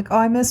bit. Yeah. And I'm like, oh,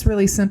 I miss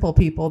really simple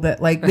people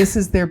that like this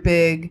is their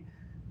big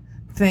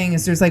thing.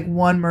 Is there's like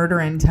one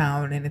murder in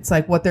town, and it's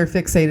like what they're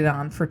fixated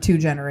on for 2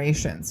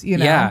 generations. You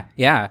know?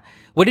 Yeah.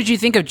 What did you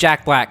think of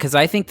Jack Black? Because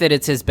I think that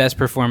it's his best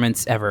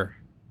performance ever.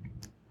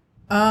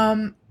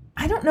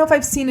 I don't know if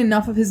I've seen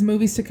enough of his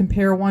movies to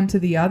compare one to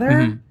the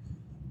other.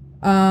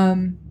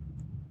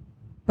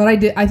 But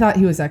I thought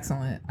he was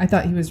excellent. I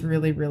thought he was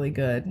really, really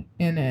good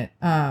in it.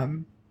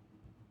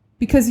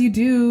 Because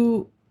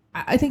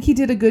I think he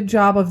did a good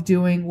job of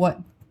doing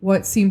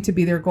what seemed to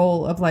be their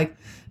goal of like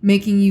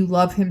making you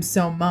love him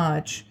so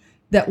much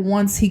that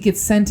once he gets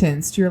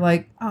sentenced, you're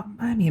like, oh,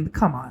 I mean,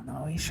 come on,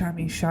 though. He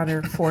shot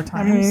her 4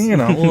 times. I mean, you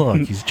know,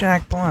 look, he's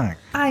Jack Black.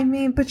 I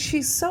mean, but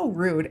she's so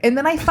rude. And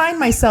then I find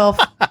myself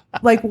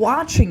like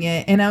watching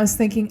it and I was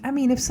thinking, I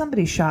mean, if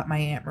somebody shot my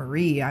Aunt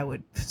Marie, I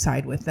would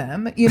side with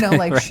them. You know,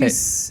 like Right.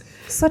 She's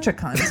such a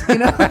cunt, you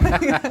know?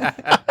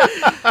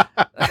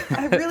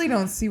 I really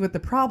don't see what the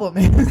problem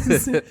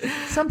is.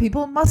 Some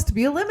people must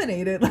be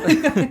eliminated.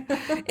 And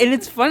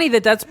it's funny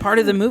that that's part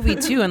of the movie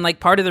too, and like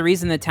part of the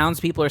reason the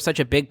townspeople are such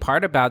a big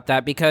part about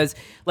that, because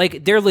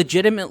like there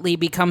legitimately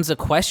becomes a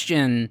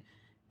question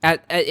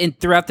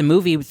throughout the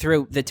movie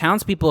through the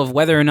townspeople of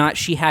whether or not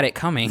she had it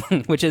coming,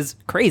 which is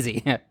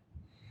crazy.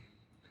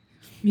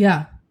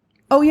 Yeah.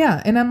 Oh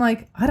yeah. And I'm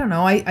like, I don't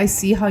know. I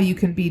see how you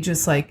can be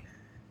just like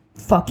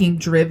fucking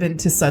driven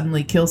to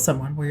suddenly kill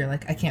someone where you're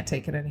like, I can't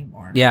take it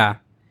anymore. Yeah.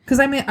 Because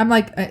I mean, I'm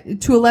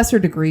like, to a lesser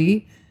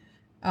degree,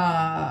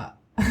 I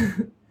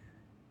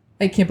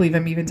can't believe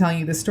I'm even telling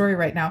you this story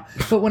right now.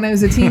 But when I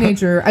was a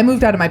teenager, I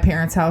moved out of my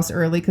parents' house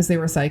early because they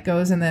were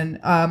psychos. And then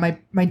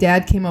my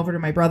dad came over to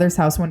my brother's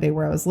house one day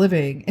where I was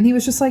living. And he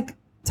was just like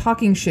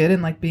talking shit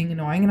and like being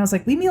annoying. And I was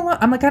like, leave me alone.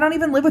 I'm like, I don't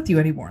even live with you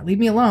anymore. Leave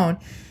me alone.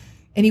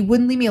 And he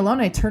wouldn't leave me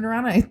alone. I turned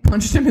around and I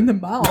punched him in the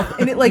mouth.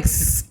 And it like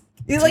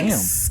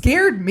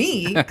scared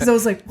me because I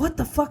was like, what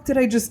the fuck did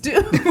I just do?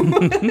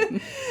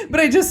 But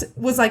I just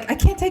was like, I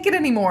can't take it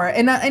anymore.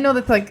 And I know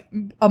that's like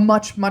a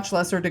much, much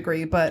lesser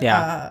degree, but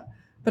Yeah.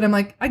 But I'm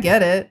like, I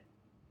get it.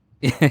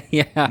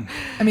 Yeah.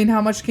 I mean,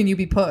 how much can you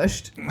be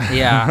pushed?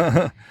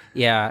 Yeah.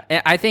 Yeah.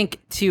 I think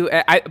too,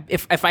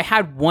 if I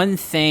had one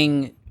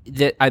thing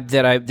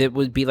that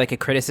would be like a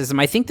criticism,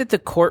 I think that the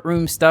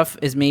courtroom stuff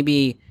is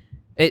maybe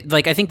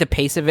I think the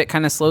pace of it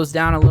kind of slows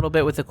down a little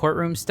bit with the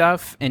courtroom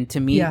stuff. And to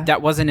me, Yeah.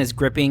 that wasn't as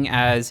gripping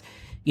as,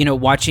 you know,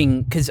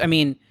 watching, because I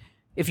mean,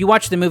 if you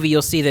watch the movie,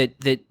 you'll see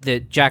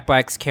that Jack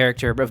Black's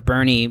character of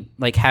Bernie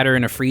like had her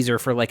in a freezer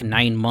for like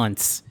 9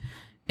 months,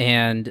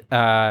 and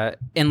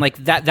like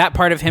that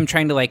part of him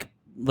trying to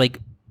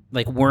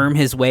like worm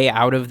his way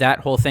out of that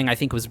whole thing, I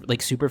think was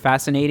like super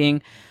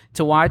fascinating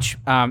to watch.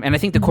 And I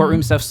think the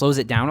courtroom stuff slows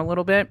it down a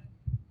little bit,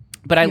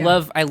 but I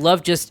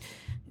love just,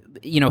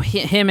 you know,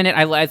 him in it.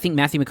 I think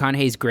Matthew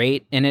McConaughey is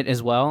great in it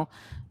as well.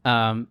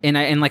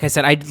 And like I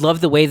said, I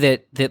love the way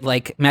that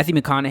like Matthew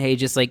McConaughey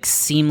just like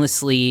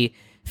seamlessly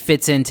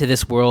fits into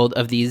this world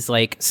of these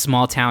like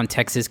small town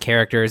Texas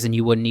characters, and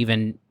you wouldn't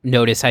even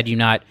notice had you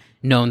not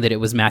known that it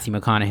was Matthew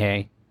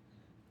McConaughey.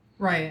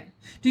 Right.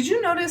 Did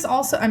you notice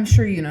also, I'm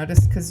sure you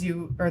noticed because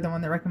you are the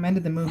one that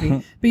recommended the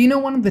movie, but you know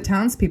one of the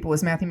townspeople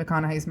was Matthew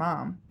McConaughey's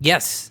mom.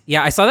 Yes.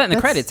 Yeah, I saw that in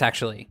the credits,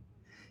 actually.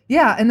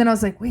 Yeah, and then I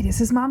was like, wait, is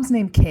his mom's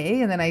name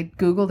Kay? And then I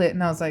Googled it,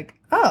 and I was like,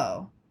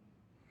 oh,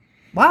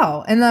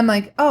 wow. And then I'm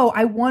like, oh,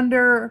 I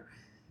wonder,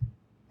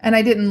 and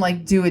I didn't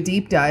like do a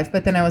deep dive,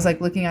 but then I was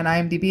like looking on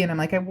IMDb, and I'm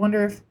like, I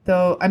wonder if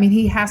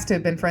he has to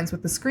have been friends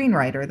with the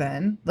screenwriter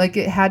then. Like,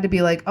 it had to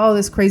be like, oh,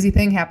 this crazy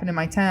thing happened in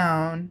my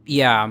town.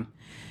 Yeah.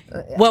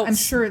 Well, I'm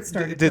sure it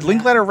started. Did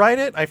Linklater write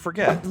it? I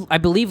forget. I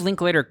believe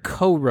Linklater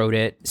co-wrote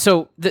it.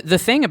 So the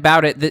thing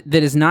about it that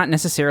is not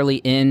necessarily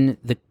in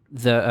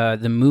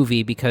the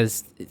movie, because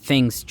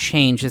things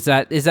change, is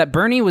that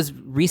Bernie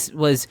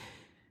was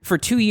for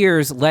 2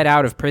 years let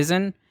out of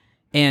prison,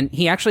 and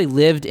he actually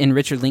lived in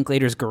Richard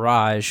Linklater's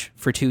garage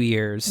for 2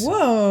 years.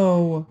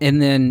 Whoa!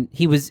 And then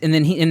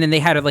they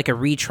had like a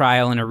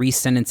retrial and a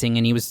resentencing,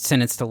 and he was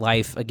sentenced to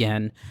life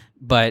again,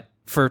 but.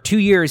 For 2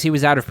 years, he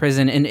was out of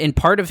prison, and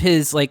part of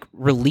his like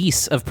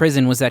release of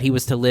prison was that he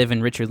was to live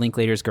in Richard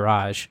Linklater's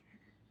garage.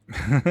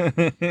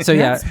 So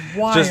yeah, That's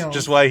wild.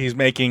 just why he's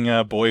making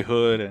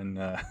Boyhood and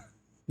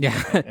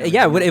yeah,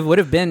 it would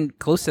have been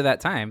close to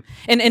that time.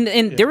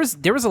 And there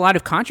was a lot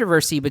of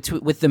controversy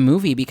with the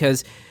movie,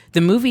 because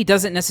the movie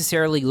doesn't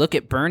necessarily look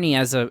at Bernie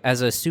as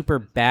a super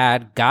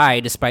bad guy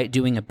despite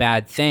doing a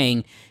bad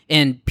thing,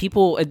 and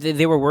people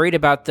they were worried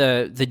about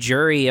the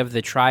jury of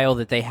the trial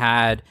that they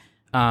had.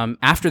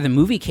 After the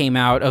movie came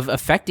out, of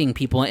affecting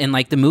people, and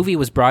like the movie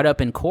was brought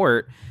up in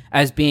court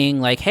as being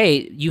like,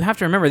 hey, you have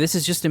to remember this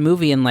is just a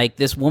movie, and like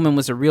this woman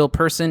was a real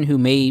person who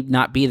may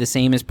not be the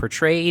same as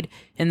portrayed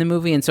in the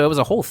movie, and so it was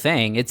a whole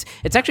thing. It's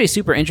actually a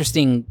super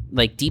interesting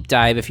like deep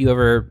dive if you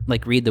ever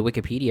like read the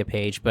Wikipedia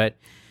page. But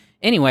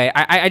anyway,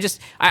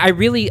 I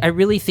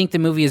really think the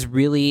movie is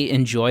really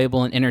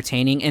enjoyable and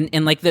entertaining,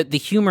 and like the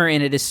humor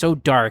in it is so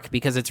dark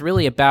because it's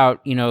really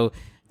about, you know,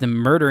 the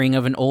murdering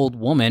of an old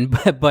woman,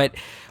 but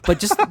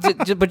just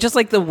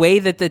like the way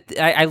that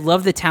I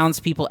love the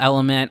townspeople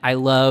element. I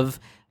love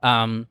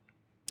the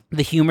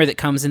humor that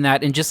comes in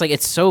that, and just like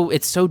it's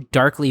so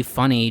darkly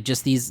funny.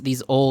 Just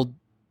these old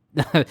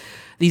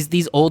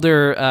these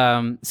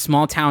older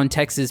small town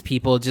Texas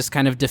people just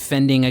kind of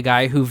defending a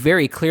guy who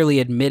very clearly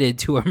admitted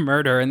to a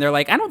murder, and they're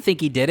like, I don't think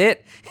he did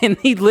it, and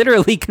he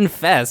literally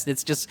confessed.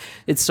 It's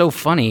so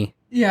funny.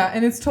 Yeah,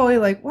 and it's totally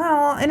like,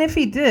 well, and if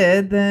he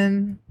did,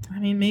 then I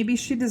mean, maybe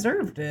she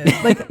deserved it.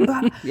 Like,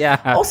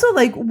 yeah. Also,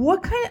 like,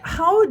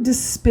 how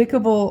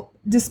despicable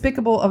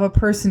of a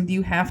person do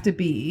you have to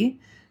be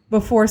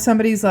before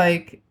somebody's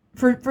like,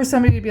 for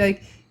somebody to be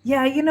like,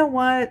 yeah, you know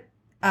what,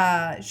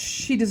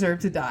 she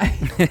deserved to die.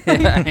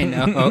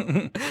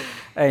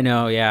 I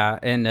know, yeah,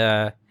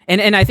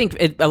 and I think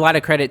a lot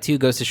of credit too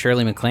goes to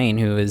Shirley MacLaine,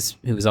 who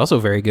is also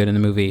very good in the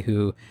movie.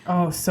 Who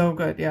so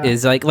good, yeah.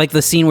 Is like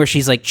the scene where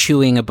she's like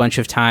chewing a bunch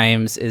of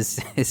times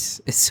is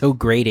so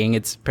grating.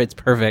 It's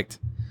perfect.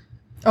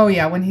 Oh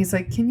yeah, when he's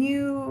like, can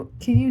you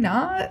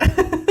not?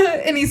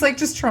 And he's like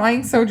just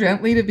trying so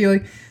gently to be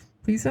like,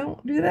 please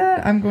don't do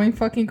that. I'm going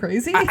fucking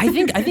crazy. I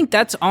think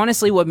that's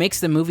honestly what makes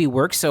the movie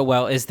work so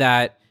well, is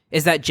that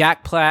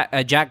Jack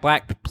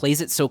Black plays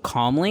it so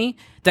calmly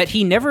that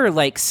he never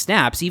like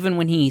snaps. Even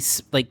when he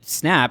like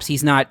snaps,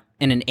 he's not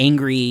in an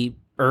angry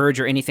urge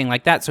or anything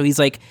like that. So he's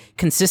like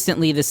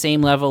consistently the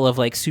same level of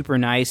like super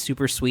nice,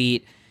 super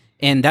sweet.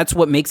 And that's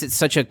what makes it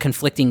such a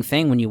conflicting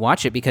thing when you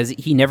watch it, because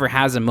he never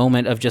has a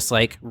moment of just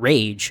like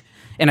rage.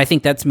 And I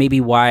think that's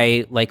maybe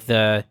why like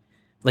the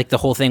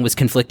whole thing was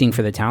conflicting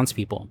for the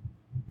townspeople.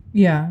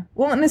 Yeah.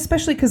 Well, and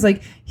especially because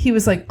like he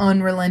was like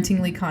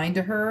unrelentingly kind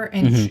to her,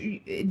 and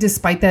she,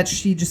 despite that,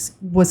 she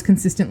just was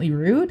consistently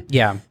rude.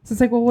 Yeah. So it's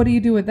like, well, what do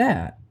you do with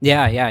that?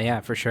 Yeah,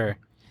 for sure.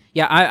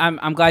 Yeah,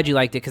 I'm glad you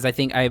liked it, because I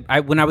think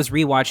I when I was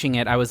rewatching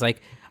it, I was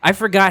like, I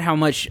forgot how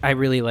much I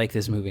really like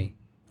this movie.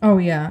 Oh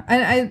yeah,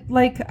 and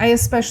I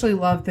especially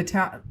love the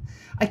town.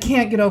 I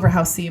can't get over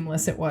how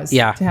seamless it was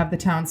to have the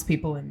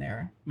townspeople in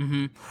there.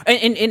 Mm-hmm.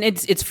 And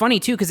it's funny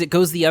too, because it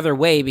goes the other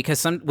way,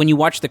 because when you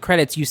watch the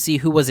credits, you see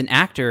who was an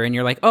actor, and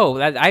you're like, oh,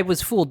 I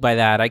was fooled by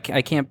that. I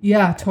can't.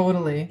 Yeah,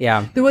 totally.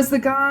 Yeah. There was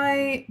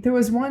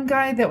one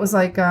guy that was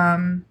like,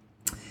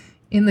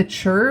 in the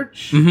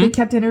church. They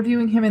kept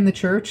interviewing him in the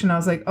church, and I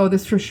was like, oh,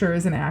 this for sure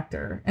is an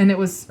actor. And it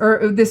was,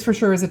 or this for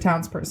sure is a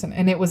townsperson,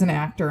 and it was an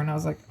actor. And I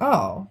was like,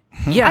 oh.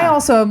 Yeah. I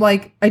also am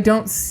like, I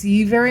don't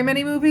see very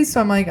many movies,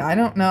 so I'm like, I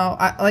don't know.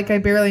 I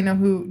barely know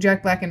who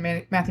Jack Black and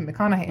Matthew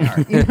McConaughey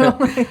are. You know?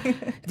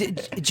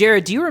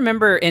 Jared, do you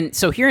remember? And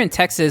so here in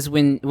Texas,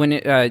 when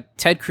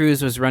Ted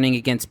Cruz was running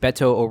against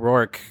Beto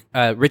O'Rourke,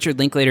 Richard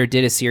Linklater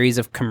did a series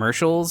of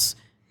commercials.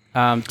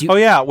 With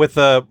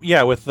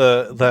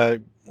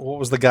the what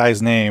was the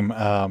guy's name?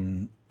 I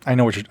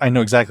know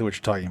exactly what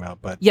you're talking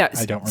about, but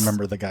I don't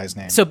remember the guy's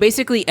name. So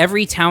basically,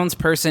 every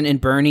townsperson in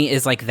Bernie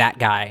is like that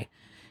guy.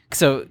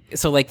 So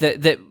like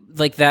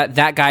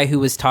that guy who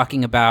was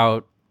talking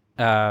about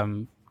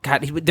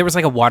there was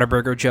like a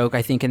Whataburger joke,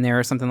 I think, in there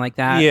or something like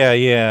that.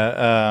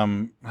 Yeah.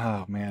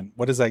 Oh man,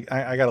 what is that?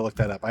 I gotta look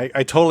that up.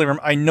 I totally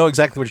I know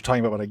exactly what you're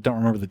talking about, but I don't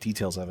remember the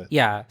details of it.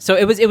 Yeah. So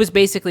it was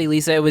basically,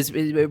 Lisa.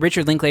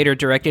 Richard Linklater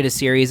directed a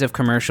series of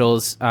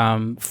commercials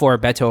for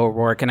Beto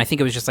O'Rourke, and I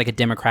think it was just like a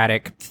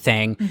Democratic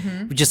thing,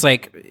 just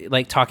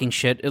like talking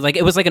shit. Like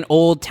it was like an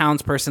old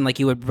townsperson, like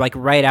you would like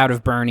right out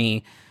of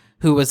Bernie,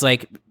 who was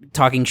like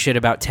talking shit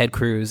about Ted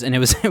Cruz, and it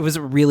was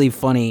really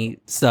funny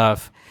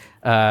stuff.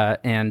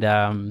 And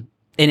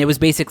it was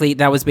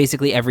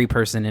basically every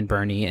person in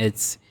Bernie.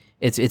 It's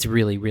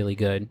really, really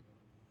good.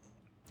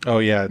 Oh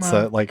yeah, it's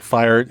like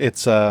fire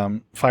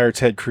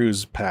Ted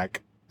Cruz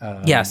pack.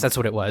 Yes, that's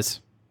what it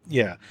was.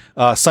 Yeah,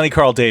 Sonny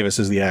Carl Davis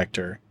is the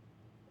actor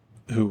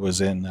who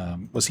was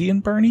in. Was he in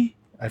Bernie?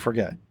 I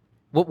forget.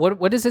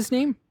 What is his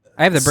name?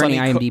 I have the Bernie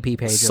IMDb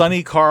page.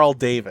 Sonny Carl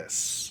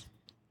Davis.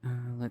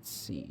 Let's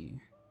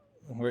see.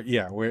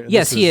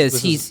 Yes, he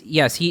is.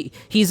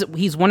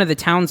 He's one of the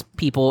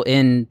townspeople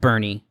in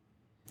Bernie.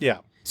 Yeah.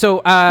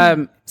 So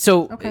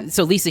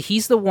Lisa,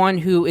 he's the one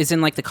who is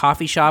in like the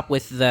coffee shop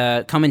with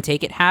the "come and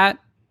take it" hat.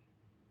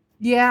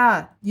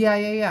 Yeah.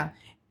 Yeah.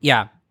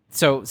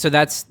 So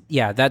that's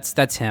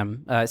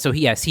him.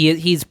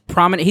 He's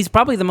prominent. He's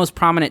probably the most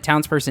prominent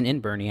townsperson in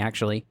Bernie,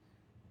 actually.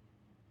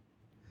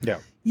 Yeah.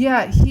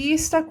 Yeah, he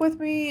stuck with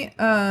me.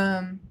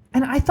 And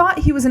I thought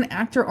he was an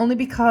actor only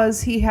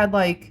because he had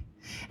like.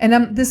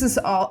 And this was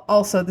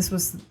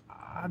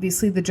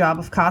obviously the job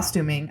of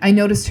costuming. I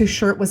noticed his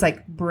shirt was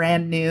like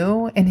brand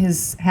new and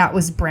his hat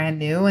was brand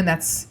new. And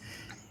that's,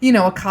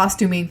 a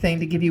costuming thing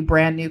to give you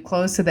brand new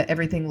clothes so that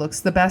everything looks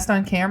the best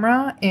on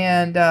camera.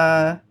 And,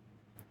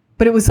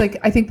 but it was like,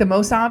 I think the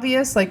most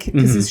obvious, like,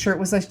 because his shirt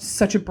was like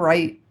such a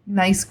bright,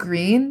 nice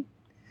green.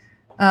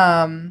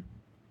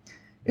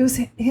 It was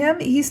him.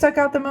 He stuck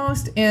out the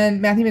most,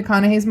 and Matthew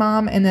McConaughey's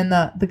mom, and then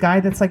the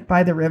guy that's like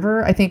by the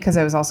river. I think because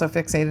I was also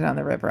fixated on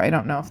the river. I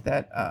don't know if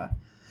that. I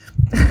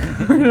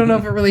don't know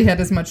if it really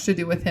had as much to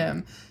do with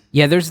him.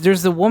 Yeah, there's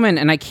the woman,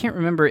 and I can't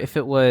remember if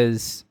it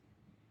was.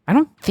 I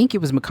don't think it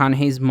was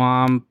McConaughey's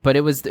mom, but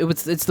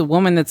it's the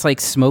woman that's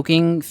like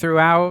smoking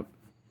throughout.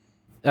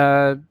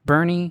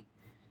 Bernie.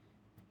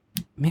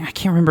 Man, I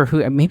can't remember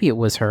who. Maybe it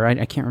was her.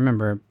 I can't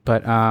remember,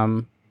 but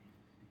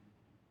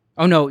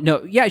Oh no,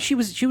 yeah, she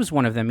was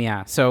one of them,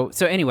 yeah. So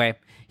anyway,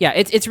 yeah,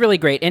 it's really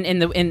great,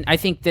 and I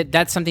think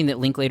that's something that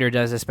Linklater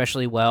does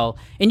especially well,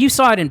 and you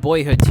saw it in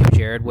Boyhood too,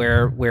 Jared,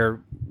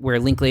 where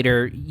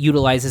Linklater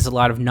utilizes a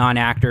lot of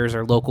non-actors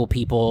or local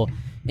people,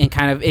 and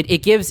kind of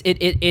it gives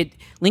it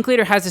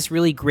Linklater has this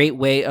really great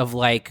way of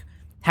like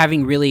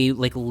having really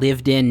like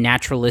lived-in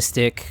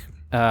naturalistic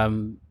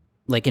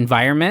like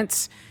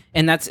environments.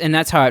 And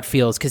that's how it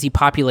feels, because he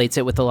populates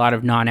it with a lot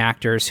of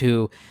non-actors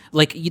who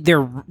like they're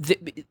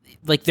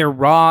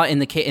raw in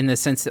the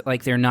sense that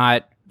like they're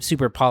not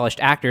super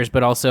polished actors,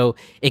 but also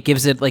it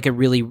gives it like a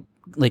really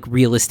like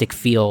realistic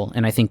feel.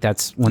 And I think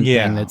that's one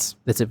thing that's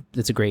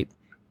a great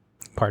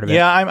part of it.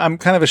 Yeah, I'm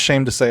kind of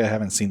ashamed to say I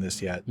haven't seen this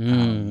yet.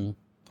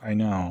 I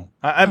know.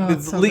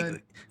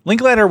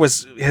 Linklater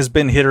has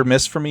been hit or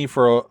miss for me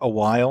for a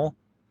while.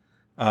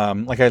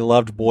 Like I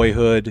loved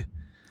Boyhood.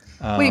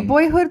 Wait,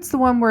 Boyhood's the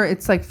one where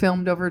it's like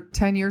filmed over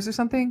 10 years or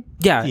something?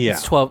 Yeah.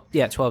 It's 12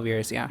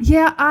 years, yeah.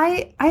 Yeah,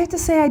 I have to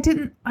say I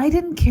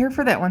didn't care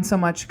for that one so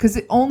much because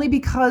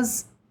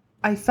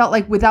I felt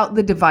like without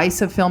the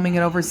device of filming it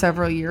over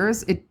several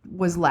years, it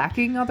was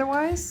lacking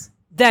otherwise.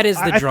 That is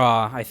the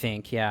draw, I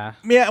think, yeah.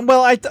 Yeah,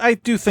 well, I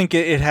do think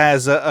it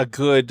has a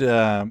good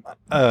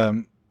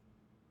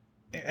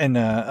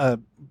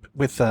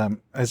with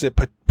is it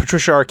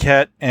Patricia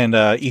Arquette and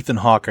Ethan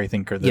Hawke, I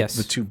think, are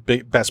the two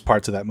best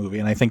parts of that movie,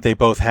 and I think they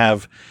both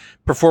have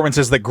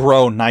performances that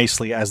grow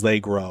nicely as they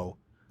grow.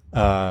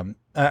 I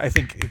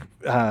think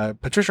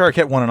Patricia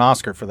Arquette won an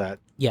Oscar for that.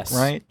 Yes,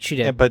 right, she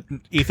did. Yeah, but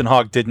Ethan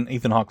Hawke didn't.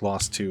 Ethan Hawke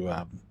lost to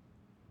I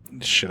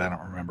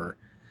don't remember,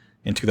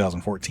 in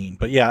 2014.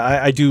 But yeah,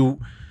 I do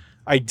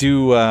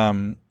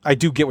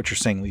get what you're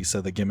saying,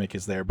 Lisa. The gimmick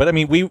is there, but I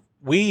mean, we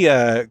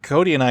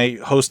Cody and I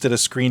hosted a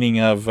screening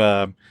of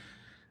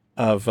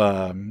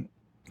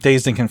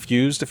Dazed and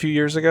Confused a few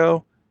years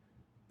ago,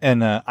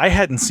 and I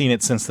hadn't seen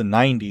it since the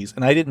 90s,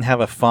 and I didn't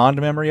have a fond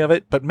memory of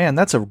it, but man,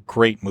 that's a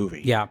great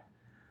movie. Yeah.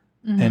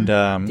 And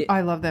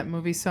I love that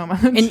movie so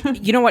much.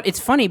 And you know what? It's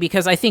funny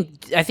because I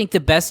think the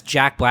best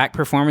Jack Black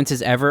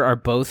performances ever are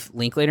both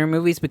Linklater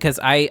movies, because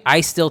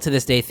I still to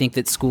this day think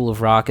that School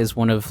of Rock is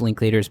one of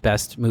Linklater's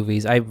best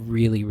movies. I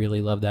really,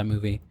 really love that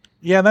movie.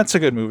 yeah, that's a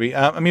good movie.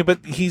 I mean,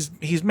 but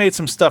he's made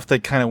some stuff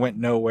that kind of went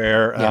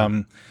nowhere.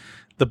 Yeah.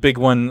 The big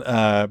one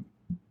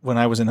when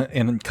I was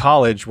in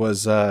college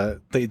was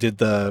they did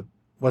the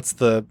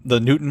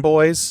Newton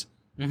Boys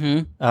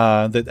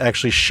that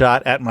actually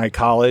shot at my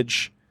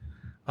college.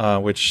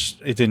 Which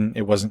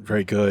it wasn't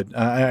very good.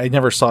 I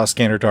never saw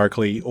Scanner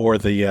Darkly or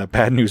the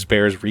Bad News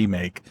Bears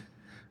remake,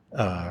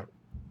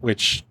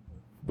 which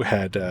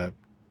had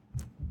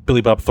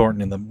Billy Bob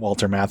Thornton in the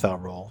Walter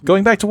Matthau role.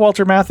 Going back to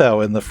Walter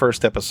Matthau in the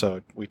first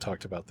episode, we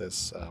talked about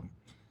this.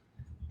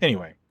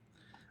 Anyway,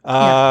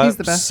 he's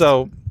the best.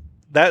 So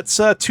that's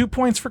 2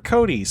 points for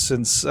Cody,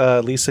 since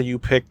Lisa, you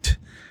picked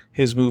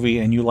his movie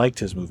and you liked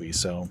his movie.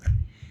 So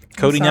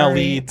Cody now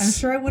leads. I'm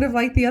sure I would have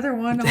liked the other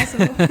one also.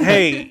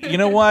 Hey, you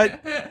know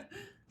what?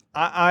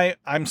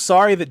 I'm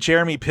sorry that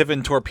Jeremy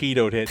Piven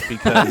torpedoed it,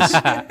 because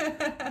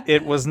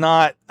it was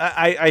not.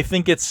 I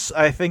think that's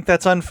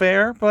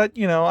unfair, but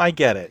I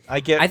get it. I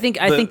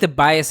think the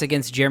bias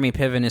against Jeremy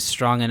Piven is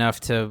strong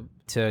enough to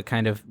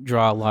kind of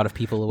draw a lot of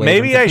people away.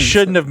 Maybe from I things.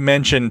 shouldn't have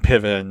mentioned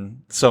Piven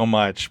so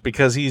much,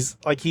 because he's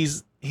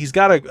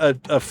got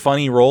a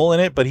funny role in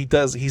it, but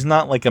he's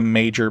not like a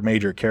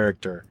major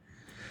character.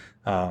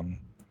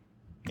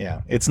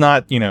 Yeah, it's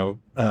not,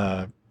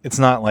 it's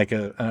not like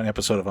an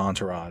episode of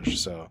Entourage.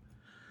 So,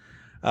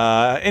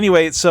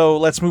 anyway, so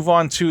let's move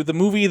on to the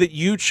movie that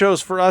you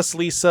chose for us,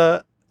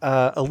 Lisa,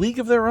 A League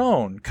of Their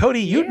Own.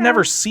 Cody, you'd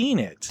never seen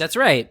it. That's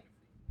right.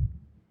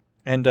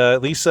 And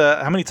Lisa,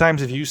 how many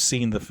times have you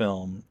seen the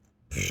film?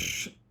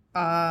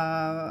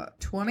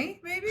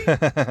 20 maybe.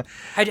 Have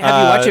you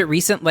watched it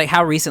recent? Like,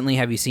 how recently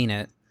have you seen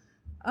it?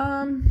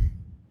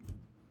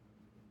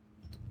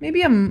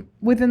 Maybe I'm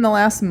within the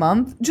last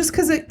month, just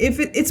because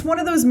it's one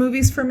of those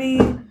movies for me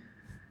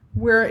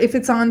where if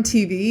it's on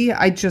TV,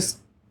 I just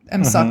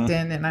am sucked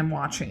in and I'm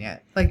watching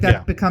it. Like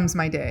that becomes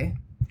my day.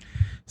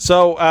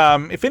 So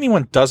if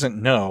anyone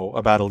doesn't know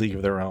about A League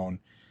of Their Own,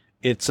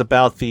 it's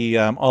about the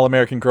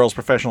All-American Girls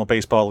Professional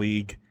Baseball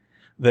League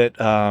that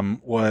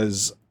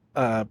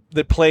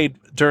that played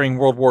during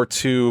World War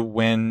II,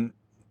 when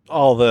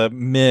all the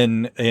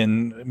men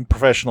in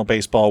professional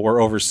baseball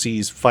were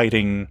overseas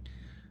fighting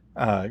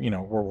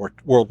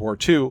World War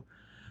II,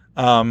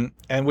 and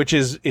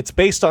it's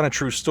based on a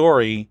true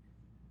story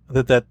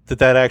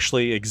that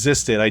actually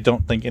existed. I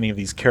don't think any of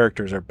these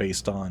characters are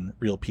based on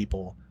real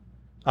people.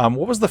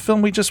 What was the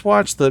film we just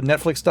watched? The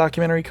Netflix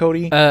documentary,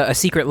 Cody? A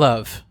Secret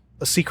Love.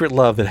 A Secret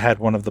Love, that had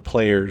one of the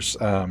players,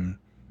 one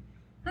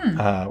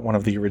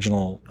of the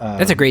original.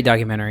 That's a great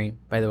documentary,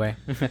 by the way.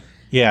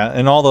 Yeah,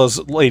 and all those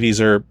ladies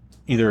are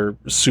either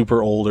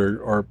super old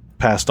or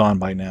passed on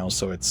by now,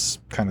 so it's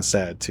kind of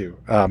sad too.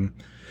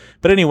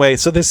 But anyway,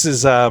 so this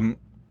is, of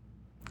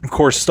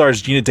course,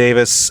 stars Gina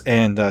Davis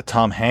and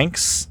Tom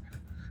Hanks.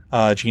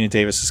 Gina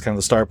Davis is kind of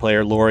the star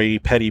player. Lori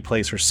Petty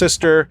plays her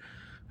sister,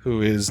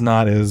 who is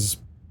not as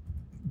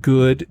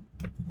good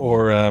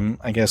or,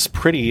 I guess,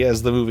 pretty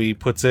as the movie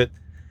puts it.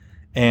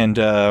 And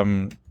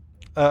a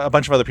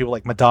bunch of other people,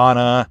 like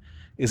Madonna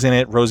is in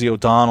it, Rosie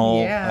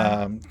O'Donnell,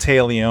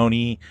 Téa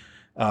Leoni.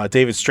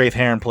 David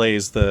Strathairn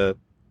plays the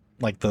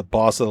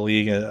boss of the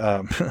league.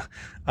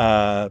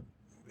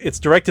 It's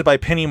directed by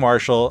Penny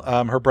Marshall,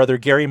 her brother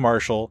Gary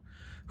Marshall,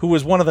 who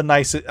was one of the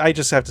nicest. I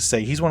just have to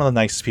say, he's one of the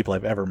nicest people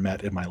I've ever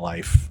met in my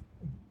life.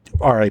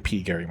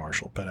 R.I.P. Gary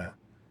Marshall. But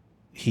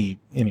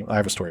anyway, I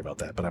have a story about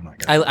that, but I'm not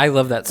going to. I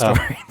love that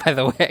story, by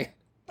the way.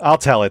 I'll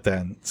tell it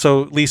then.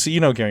 So, Lisa, you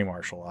know Gary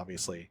Marshall,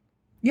 obviously.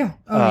 Yeah.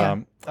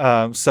 Oh,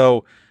 yeah.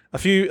 So a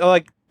few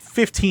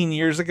 15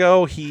 years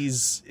ago,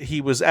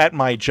 he was at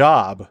my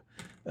job,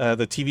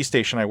 the TV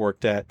station I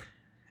worked at.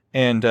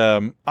 And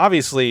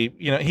obviously,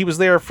 he was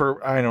there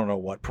for, I don't know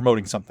what,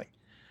 promoting something.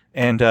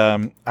 And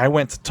I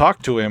went to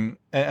talk to him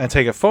and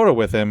take a photo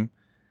with him.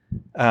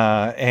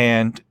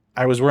 And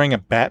I was wearing a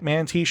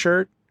Batman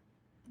t-shirt.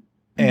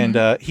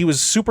 And he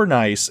was super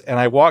nice. And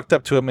I walked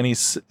up to him and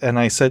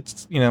I said,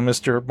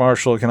 Mr.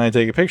 Marshall, can I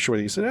take a picture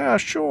with you? He said, yeah,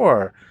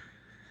 sure.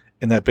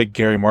 In that big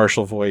Gary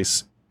Marshall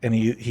voice. And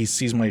he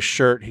sees my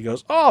shirt. He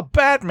goes, "Oh,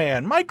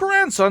 Batman! My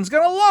grandson's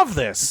gonna love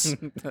this."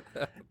 That's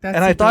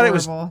and I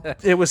adorable.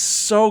 thought it was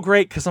so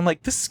great, because I'm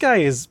like, this guy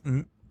is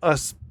a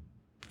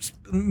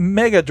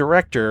mega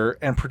director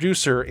and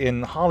producer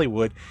in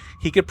Hollywood.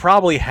 He could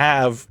probably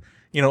have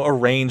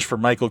arrange for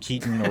Michael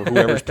Keaton or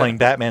whoever's playing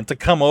Batman to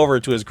come over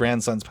to his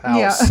grandson's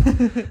house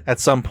at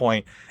some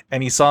point.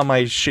 And he saw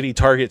my shitty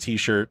Target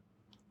T-shirt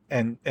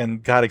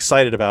and got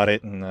excited about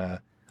it.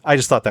 And I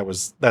just thought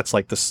that's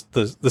like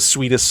the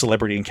sweetest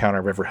celebrity encounter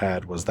I've ever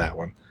had, was that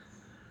one.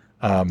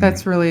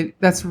 That's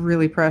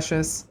really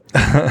precious.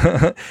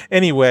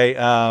 Anyway,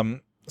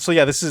 so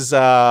yeah, this is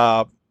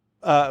God,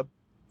 I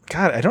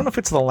don't know if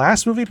it's the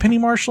last movie Penny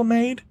Marshall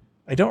made.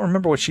 I don't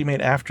remember what she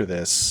made after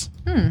this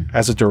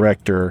as a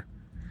director,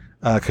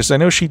 because I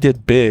know she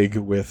did Big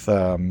with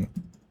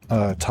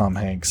Tom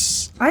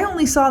Hanks. I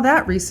only saw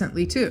that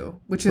recently too,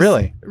 which is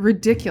Really?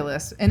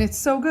 ridiculous, and it's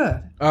so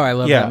good. Oh, I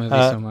love Yeah, that movie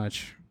so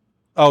much.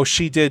 Oh,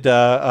 she did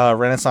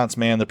Renaissance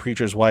Man, The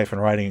Preacher's Wife,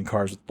 and Riding in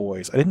Cars with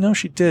Boys. I didn't know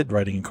she did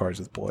Riding in Cars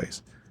with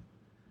Boys.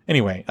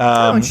 Anyway,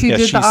 and she did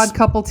the she's- Odd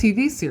Couple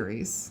TV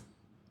series.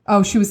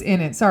 Oh, she was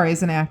in it. Sorry,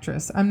 as an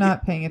actress. I'm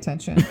not paying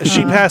attention.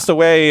 She passed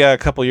away a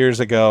couple years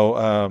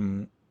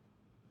ago,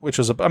 which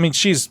was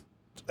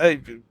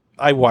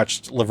I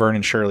watched Laverne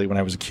and Shirley when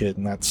I was a kid,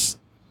 and it's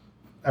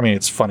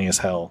funny as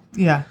hell.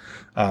 Yeah.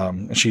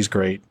 And she's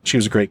great. She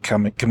was a great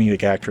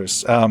comedic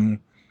actress.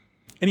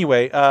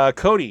 Anyway,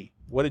 Cody,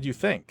 what did you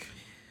think?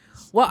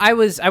 Well, I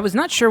was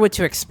not sure what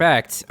to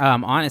expect,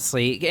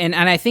 honestly, and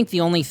I think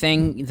the only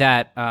thing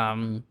that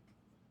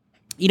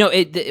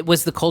it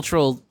was the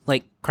cultural,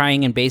 like,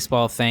 crying in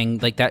baseball thing,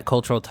 like that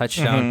cultural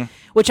touchstone,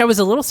 which I was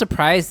a little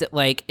surprised that,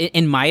 like,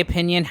 in my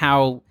opinion,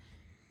 how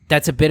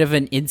that's a bit of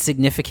an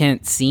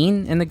insignificant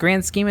scene in the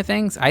grand scheme of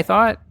things, I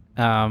thought.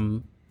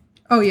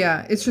 Oh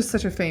yeah, it's just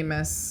such a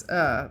famous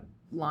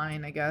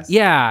line, I guess.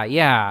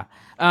 Yeah.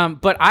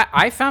 But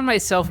I found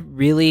myself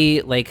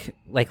really like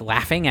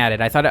laughing at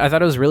it. I thought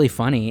it was really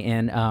funny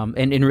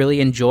and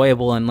really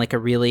enjoyable and like a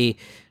really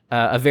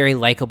a very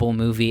likable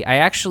movie. I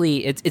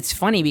actually it's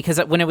funny because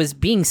when it was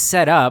being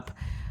set up,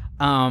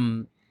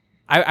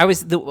 I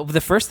was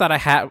the first thought I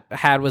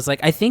had was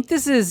like, I think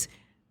this is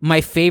my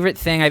favorite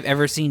thing I've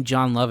ever seen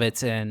John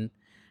Lovitz in.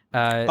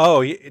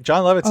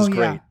 John Lovitz is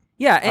great.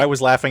 Yeah, I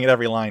was laughing at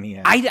every line he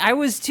had. I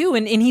was too,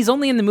 and he's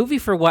only in the movie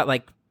for what,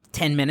 like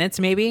 10 minutes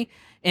maybe.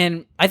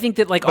 And I think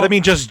that, like, but I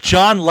mean, just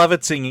John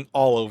Lovitz singing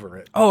all over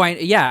it. Oh,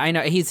 I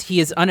know. He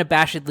is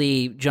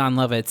unabashedly John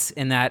Lovitz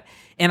in that,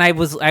 and I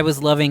was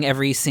loving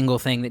every single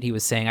thing that he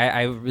was saying.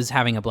 I was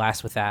having a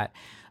blast with that.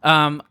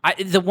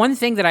 The one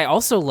thing that I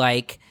also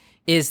like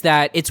is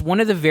that it's one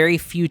of the very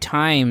few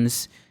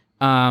times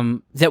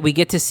that we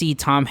get to see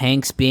Tom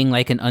Hanks being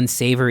like an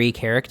unsavory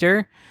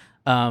character.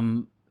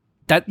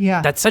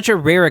 That's such a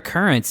rare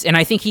occurrence, and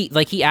I think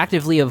he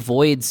actively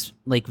avoids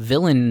like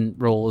villain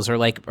roles or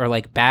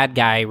like bad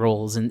guy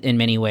roles in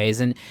many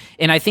ways, and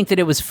I think that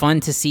it was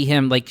fun to see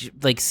him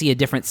like see a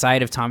different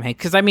side of Tom Hanks,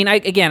 because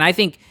I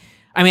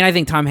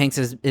think Tom Hanks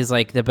is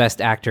like the best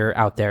actor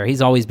out there.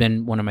 He's always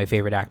been one of my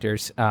favorite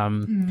actors,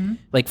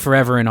 like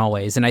forever and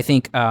always, and I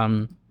think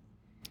to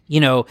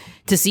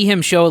see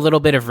him show a little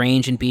bit of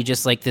range and be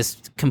just like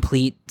this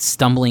complete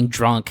stumbling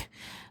drunk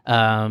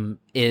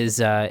is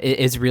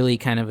really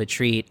kind of a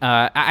treat.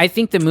 I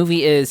think the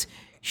movie is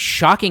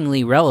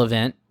shockingly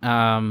relevant,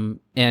 and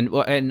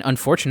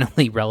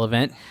unfortunately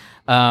relevant,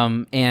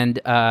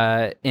 and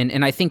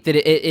I think that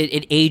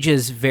it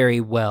ages very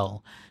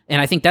well.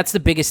 And I think that's the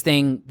biggest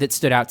thing that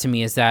stood out to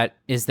me is that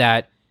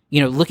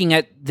looking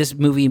at this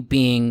movie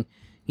being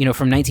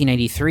from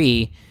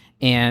 1993.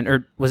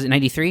 Or was it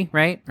 93,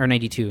 right? Or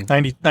 92?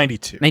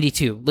 92.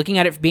 92. Looking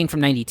at it being from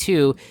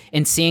 92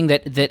 and seeing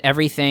that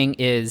everything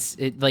is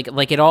it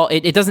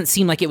doesn't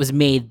seem like it was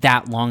made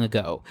that long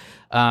ago.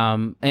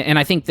 And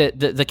I think that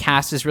the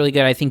cast is really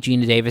good. I think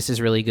Gina Davis is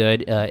really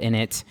good in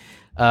it.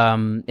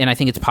 And I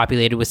think it's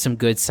populated with some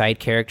good side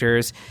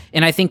characters.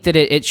 And I think that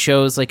it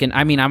shows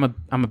I'm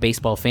a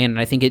baseball fan, and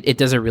I think it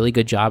does a really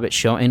good job at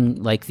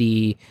showing like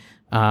the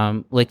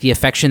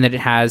affection that it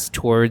has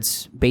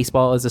towards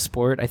baseball as a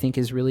sport. I think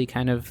is really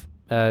kind of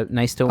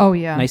nice to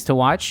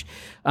watch.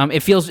 It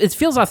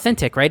feels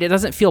authentic, right? It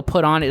doesn't feel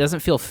put on. It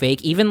doesn't feel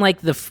fake. Even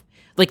like the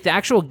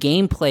actual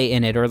gameplay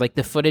in it, or like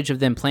the footage of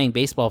them playing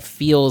baseball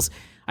feels.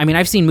 I mean,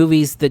 I've seen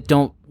movies that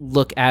don't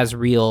look as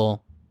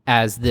real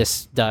as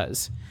this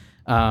does.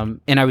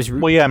 And I was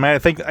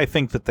I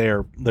think that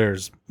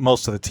there's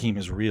most of the team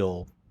is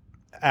real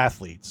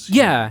athletes.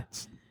 Yeah.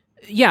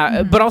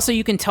 Yeah, but also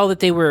you can tell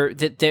that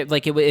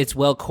it's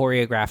well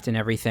choreographed and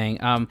everything.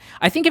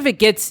 I think if it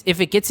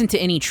gets into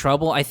any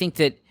trouble, I think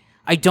that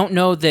I don't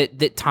know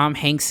that Tom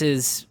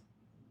Hanks's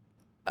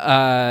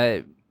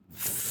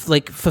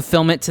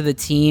fulfillment to the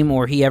team,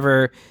 or he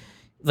ever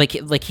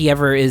he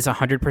ever is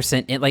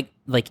 100%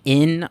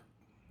 in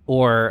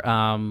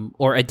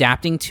or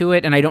adapting to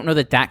it, and I don't know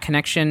that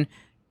connection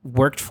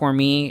worked for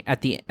me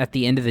at the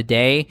end of the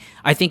day.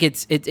 I think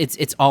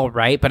it's all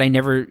right, but it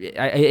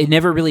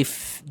never really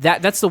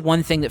that's the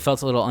one thing that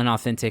felt a little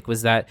unauthentic,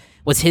 was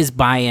his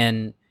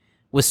buy-in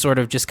was sort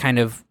of just kind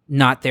of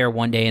not there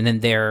one day and then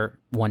there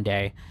one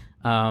day.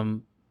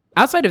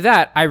 Outside of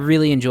that, I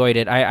really enjoyed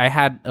it. I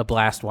had a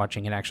blast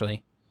watching it,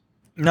 actually.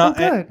 No,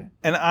 good.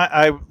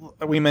 And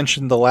we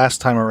mentioned the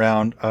last time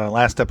around,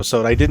 last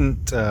episode, I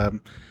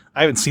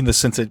haven't seen this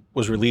since it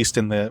was released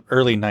in the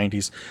early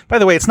 90s. By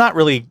the way, it's not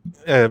really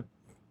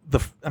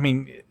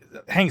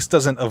Hanks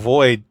doesn't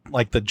avoid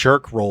like the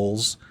jerk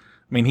roles.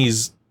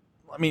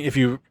 If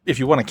you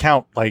want to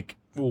count, like,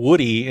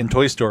 Woody in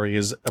Toy Story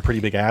is a pretty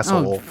big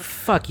asshole. Oh,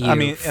 fuck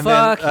you.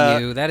 Fuck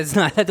you.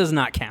 That does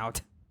not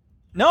count.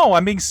 No,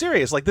 I'm being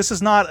serious. Like, this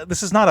is not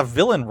a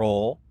villain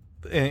role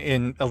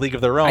in A League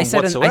of Their Own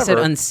whatsoever. I said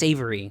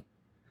unsavory.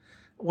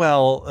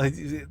 Well,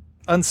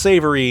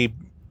 unsavory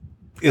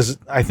is,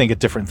 I think, a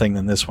different thing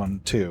than this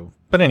one too.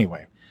 But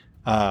anyway,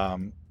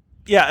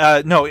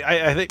 No,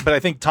 I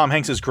think Tom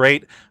Hanks is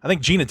great. I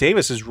think Gina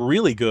Davis is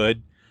really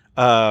good.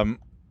 And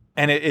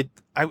it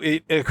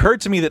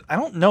occurred to me that I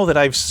don't know that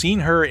I've seen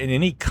her in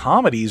any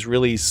comedies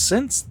really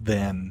since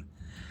then,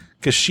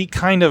 because she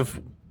kind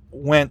of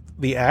went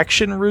the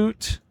action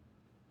route.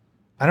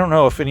 I don't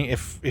know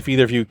if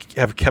either of you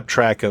have kept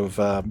track of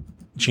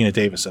Gina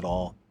Davis at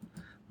all,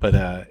 but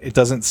it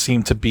doesn't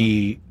seem to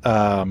be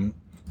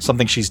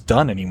something she's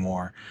done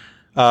anymore.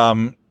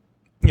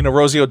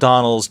 Rosie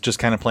O'Donnell's just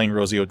kind of playing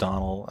Rosie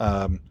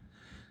O'Donnell.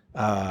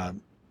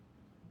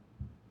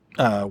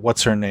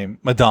 What's her name?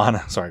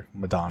 Madonna. Sorry,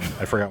 Madonna.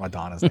 I forgot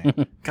Madonna's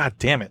name. God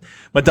damn it.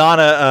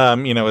 Madonna,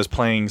 is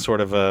playing sort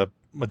of a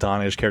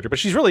Madonna-ish character, but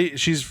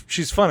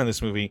she's fun in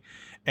this movie.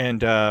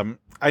 And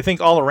I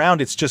think all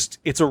around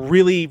it's a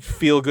really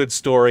feel-good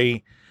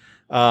story.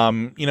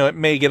 It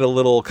may get a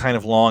little kind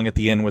of long at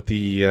the end with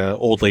the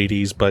old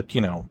ladies, but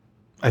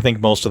I think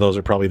most of those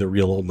are probably the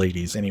real old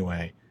ladies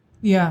anyway.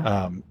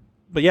 Yeah.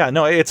 But yeah,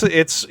 no,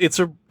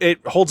 it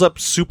holds up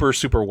super,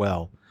 super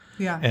well.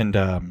 Yeah. And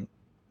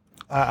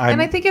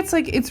I think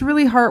it's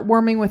really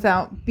heartwarming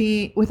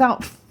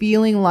without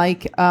feeling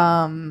like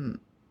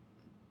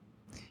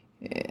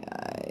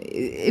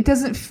it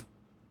doesn't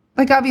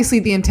obviously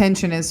the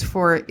intention is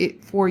for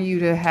you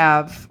to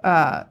have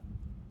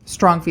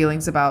strong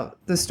feelings about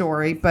the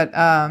story, but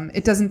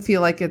it doesn't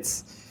feel like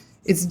it's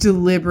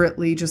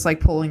deliberately just like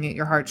pulling at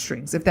your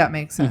heartstrings, if that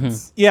makes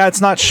sense. Mm-hmm. Yeah, it's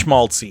not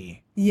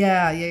schmaltzy.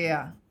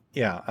 Yeah.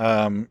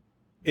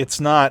 It's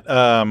not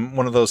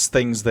one of those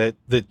things that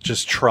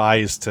just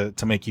tries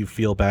to make you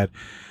feel bad.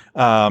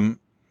 My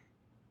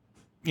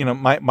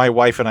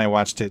wife and I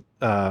watched it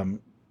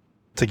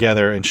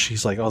together, and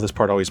she's like, "Oh, this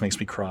part always makes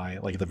me cry."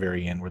 Like at the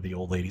very end, where the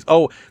old ladies.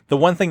 Oh, the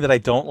one thing that I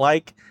don't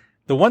like,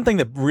 the one thing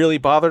that really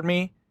bothered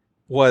me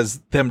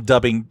was them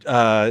dubbing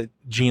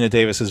Gina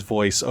Davis's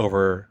voice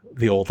over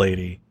the old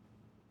lady.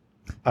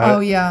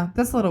 Yeah,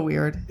 that's a little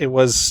weird. It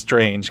was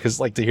strange because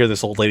to hear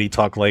this old lady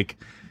talk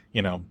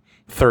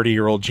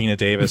 30-year-old Gina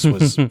Davis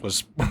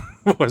was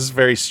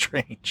very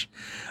strange.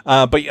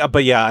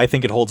 But yeah, I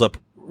think it holds up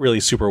really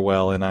super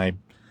well, and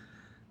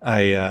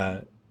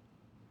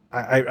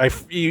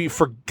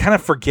kind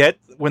of forget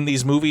when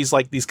these movies,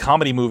 like these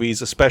comedy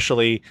movies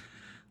especially,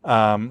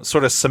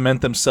 sort of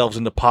cement themselves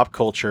into pop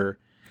culture.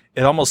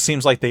 It almost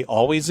seems like they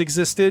always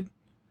existed,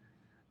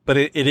 but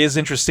it is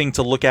interesting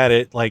to look at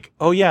it like,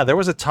 oh yeah, there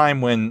was a time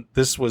when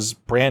this was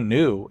brand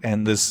new,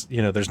 and this,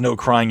 there's no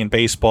crying in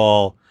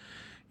baseball,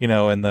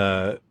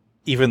 and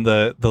even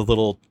the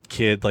little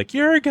kid, like,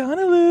 "You're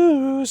gonna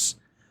lose,"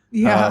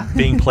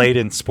 being played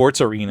in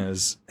sports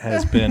arenas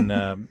has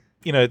been,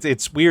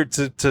 it's weird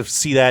to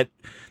see that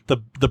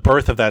the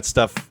birth of that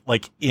stuff,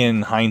 like,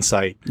 in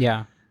hindsight.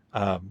 Yeah.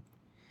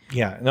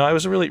 No, it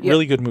was a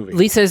really good movie.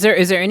 Lisa, is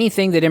there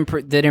anything that in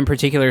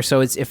particular? So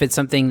if it's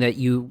something that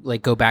you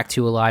go back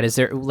to a lot, is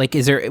there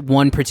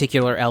one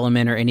particular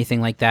element or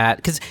anything like that?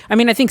 Because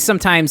I think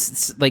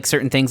sometimes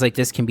certain things like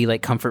this can be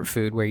like comfort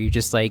food, where you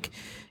just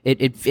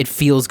it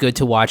feels good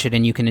to watch it,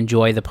 and you can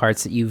enjoy the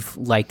parts that you've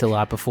liked a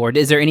lot before.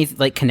 Is there any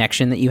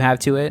connection that you have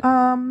to it?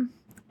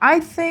 I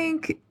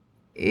think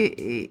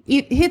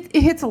it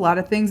hits a lot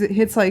of things. It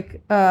hits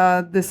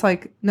this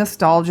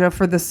nostalgia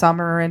for the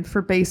summer and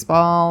for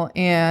baseball,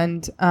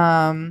 and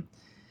the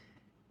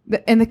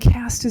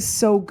cast is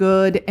so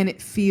good, and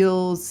it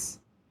feels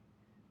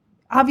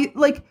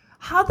obvious.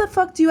 How the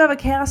fuck do you have a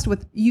cast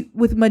with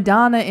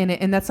Madonna in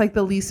it, and that's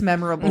the least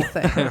memorable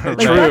thing? True.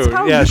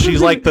 Yeah,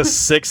 she's the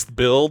sixth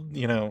build.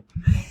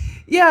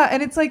 Yeah,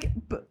 and it's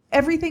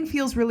everything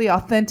feels really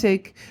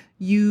authentic.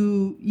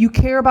 You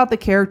care about the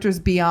characters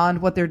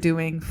beyond what they're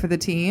doing for the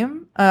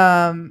team.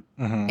 And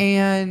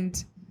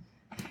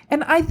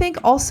I think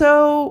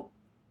also,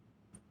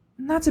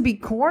 not to be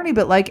corny,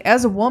 but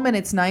as a woman,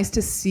 it's nice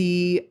to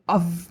see a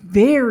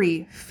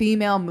very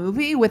female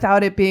movie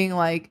without it being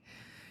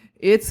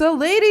it's a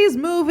ladies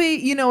movie.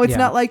 It's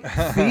not like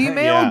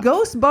female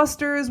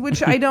Ghostbusters,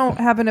 which I don't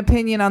have an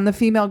opinion on the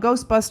female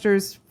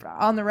Ghostbusters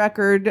on the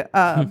record.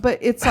 But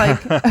it's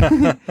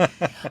but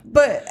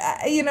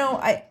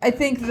I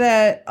think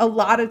that a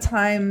lot of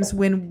times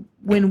when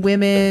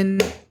women,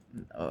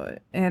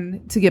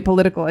 and to get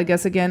political, I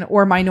guess again,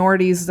 or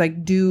minorities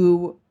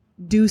do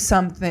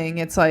something,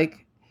 it's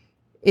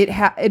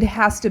it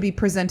has to be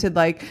presented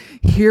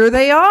here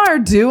they are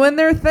doing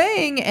their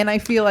thing, and I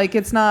feel it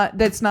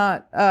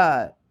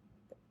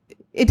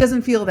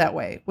doesn't feel that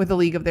way with A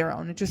League of Their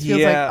Own. It just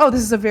feels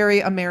this is a very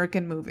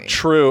American movie.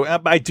 True.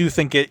 I do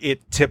think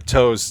it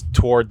tiptoes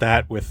toward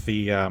that with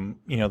the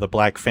the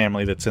black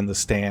family that's in the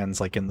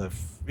stands, in the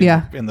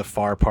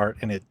far part,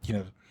 and it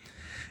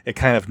it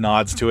kind of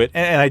nods to it,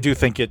 and I do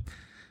think it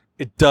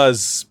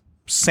does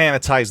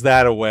sanitize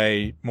that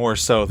away more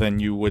so than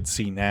you would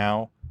see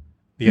now.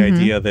 The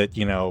idea that,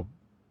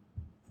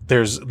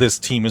 this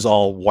team is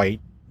all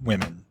white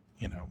women,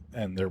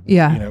 and they're,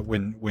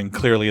 when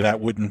clearly that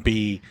wouldn't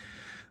be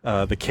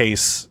the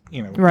case,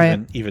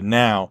 right. even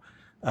now.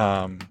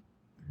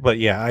 but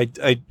yeah,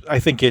 I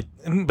think it.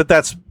 But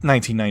that's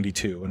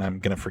 1992, and I'm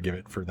gonna forgive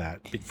it for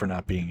that, for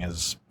not being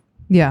as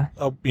Yeah.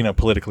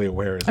 politically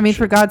aware. As I mean,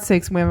 for God's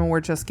sakes, women were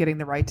just getting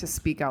the right to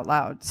speak out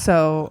loud.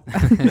 So,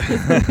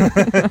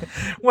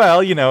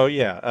 well,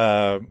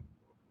 yeah.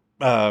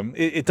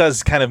 It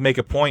does kind of make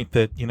a point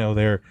that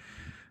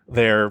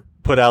they're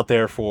put out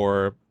there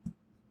for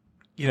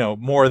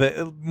more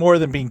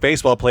than being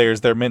baseball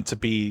players. They're meant to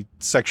be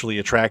sexually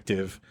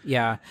attractive.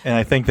 Yeah. And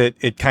I think that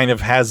it kind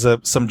of has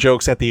some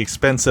jokes at the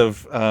expense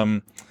of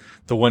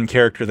the one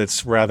character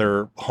that's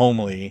rather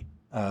homely.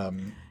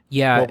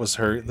 Yeah. What was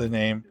the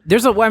name?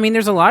 There's a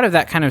lot of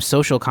that kind of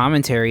social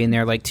commentary in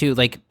there, like too,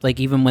 like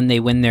even when they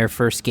win their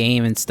first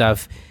game and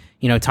stuff,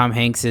 Tom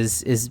Hanks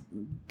is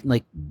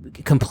like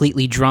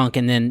completely drunk,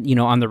 and then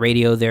on the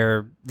radio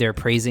they're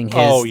praising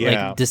his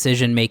like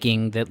decision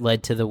making that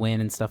led to the win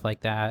and stuff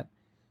like that.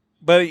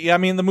 But yeah, I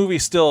mean, the movie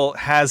still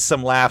has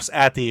some laughs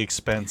at the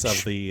expense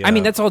of the. I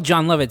mean, that's all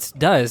John Lovitz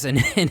does in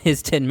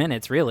his 10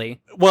 minutes, really.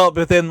 Well,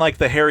 but then like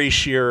the Harry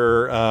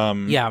Shearer,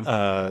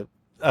 like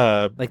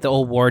the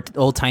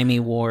old timey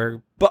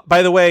war. But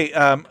by the way,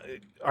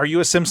 are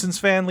you a Simpsons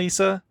fan,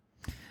 Lisa?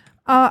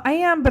 I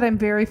am, but I'm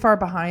very far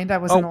behind. I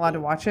wasn't allowed to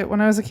watch it when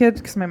I was a kid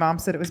because my mom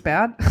said it was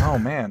bad. Oh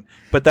man!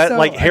 But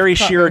that Harry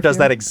Shearer does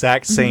that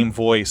exact same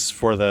voice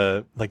for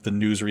the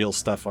newsreel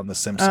stuff on The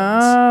Simpsons.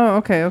 Oh,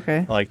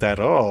 okay. Like that.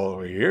 Oh,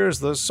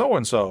 here's the so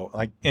and so.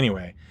 Like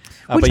anyway.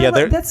 Which but yeah,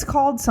 that's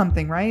called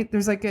something, right?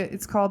 There's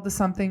it's called the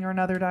something or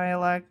another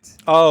dialect.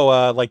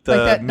 Oh, like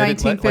that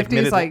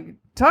 1950s,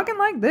 talking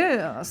like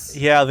this.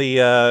 Yeah,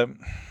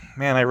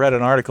 man, I read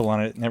an article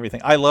on it and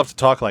everything. I love to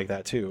talk like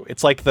that too.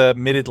 It's like the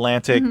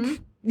Mid-Atlantic. Mm-hmm.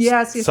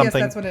 Yes,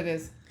 something. that's what it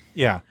is.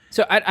 Yeah.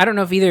 So I don't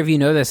know if either of you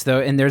know this though,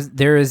 and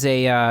there's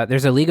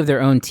a League of Their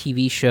Own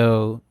TV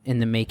show in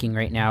the making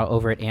right now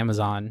over at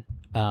Amazon.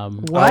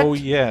 What? Oh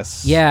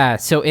yes. Yeah.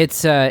 So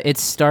it's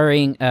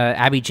starring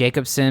Abby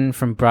Jacobson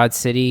from Broad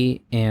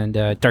City and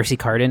Darcy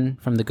Carden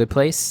from The Good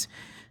Place,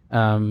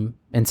 and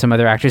some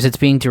other actors. It's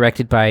being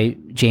directed by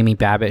Jamie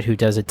Babbitt, who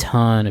does a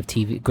ton of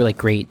TV, like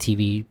great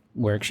TV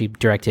work. She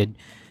directed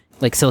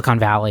like Silicon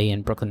Valley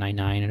and Brooklyn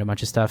Nine-Nine and a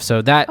bunch of stuff.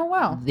 So that, oh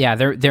wow, yeah,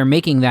 they're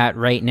making that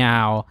right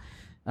now,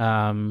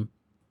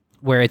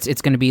 where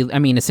it's going to be, I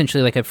mean,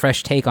 essentially like a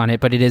fresh take on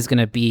it, but it is going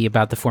to be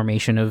about the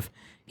formation of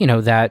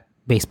that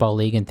baseball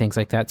league and things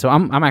like that. So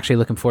I'm actually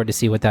looking forward to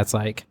see what that's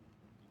like.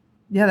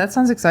 Yeah, that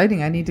sounds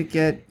exciting. I need to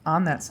get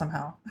on that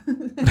somehow.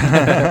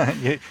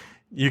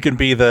 You can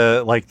be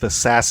the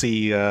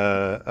sassy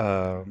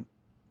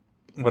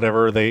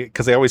whatever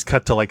because they always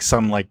cut to like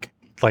some like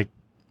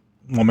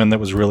woman that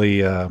was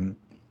really what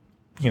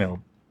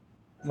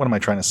am I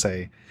trying to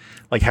say,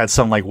 like had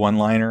some like one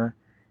liner.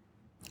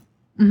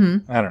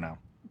 Mm-hmm. I don't know,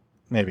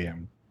 maybe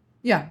I'm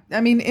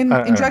I mean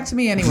inject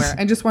me anywhere.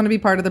 I just want to be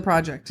part of the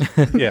project.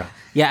 yeah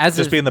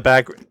be in the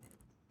back.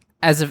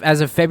 As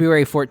of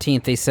February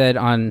 14th, they said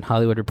on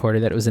Hollywood Reporter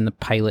that it was in the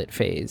pilot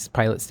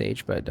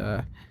stage, but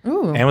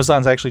Ooh.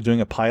 Amazon's actually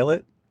doing a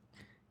pilot.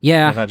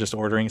 Yeah, they're not just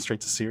ordering straight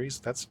to series.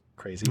 That's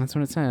crazy. That's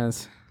what it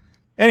says.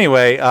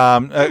 Anyway,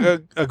 a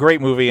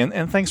great movie,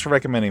 and thanks for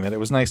recommending that. It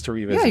was nice to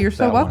revisit. Yeah, you're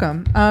so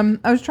welcome.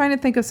 I was trying to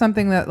think of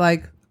something that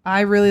like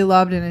I really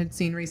loved and had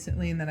seen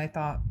recently, and then I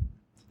thought,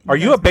 are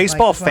you a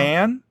baseball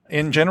fan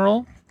in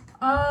general?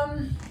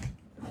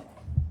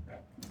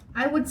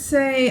 I would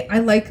say I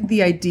like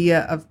the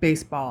idea of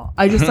baseball.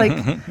 I just like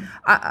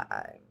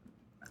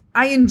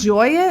I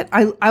enjoy it.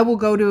 I would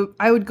go to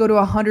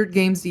 100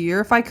 games a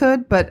year if I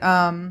could, but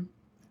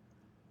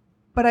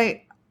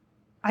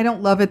I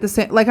don't love it the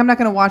same. Like I'm not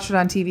going to watch it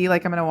on TV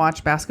like I'm going to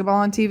watch basketball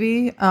on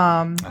TV.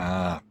 And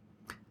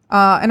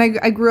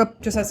I grew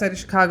up just outside of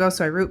Chicago,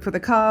 so I root for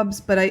the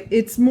Cubs. But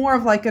it's more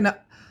of like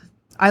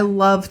I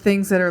love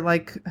things that are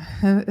like,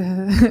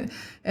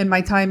 and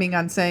my timing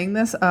on saying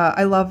this,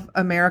 I love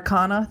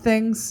Americana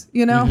things,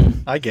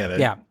 Mm-hmm. I get it.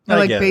 Yeah. I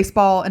like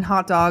baseball and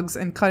hot dogs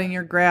and cutting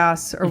your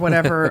grass or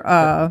whatever.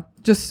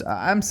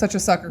 I'm such a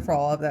sucker for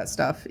all of that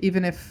stuff,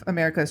 even if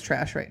America is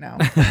trash right now.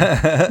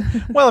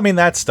 Well, I mean,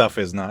 that stuff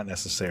is not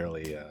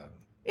necessarily.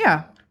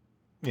 Yeah.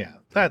 Yeah,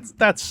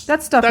 that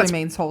stuff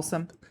remains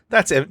wholesome.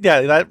 That's it.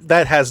 Yeah,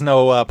 that has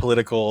no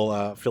political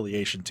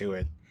affiliation to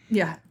it.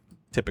 Yeah.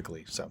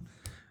 Typically, so.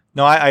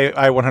 No, I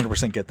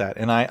 100% get that.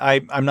 And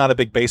I'm not a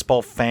big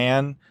baseball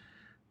fan,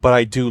 but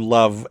I do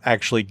love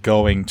actually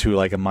going to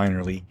like a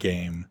minor league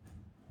game.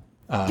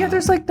 Yeah,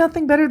 there's like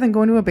nothing better than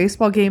going to a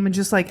baseball game and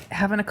just like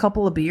having a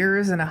couple of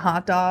beers and a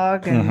hot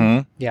dog. And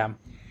mm-hmm. Yeah.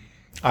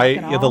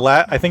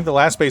 I think the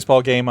last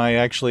baseball game I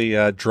actually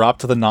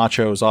dropped the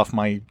nachos off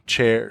my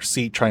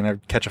seat trying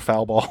to catch a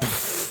foul ball.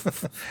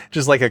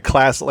 Just like a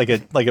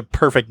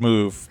perfect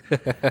move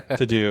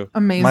to do.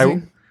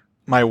 Amazing.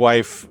 My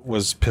wife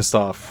was pissed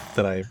off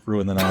that I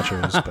ruined the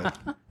nachos, but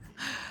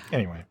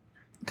anyway.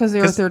 Because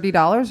they were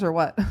 $30 or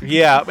what?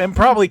 Yeah, and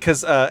probably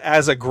because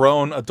as a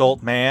grown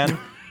adult man,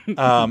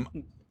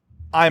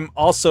 I'm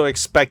also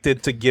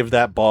expected to give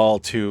that ball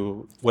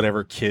to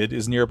whatever kid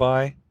is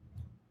nearby.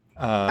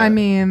 I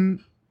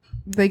mean,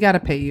 they got to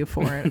pay you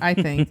for it, I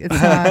think.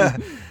 It's not...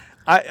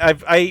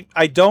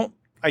 I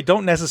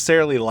don't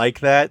necessarily like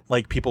that,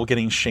 like people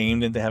getting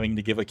shamed into having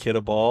to give a kid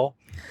a ball.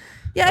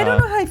 Yeah, I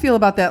don't know how I feel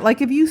about that.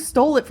 Like, if you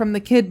stole it from the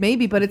kid,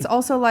 maybe, but it's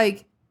also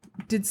like,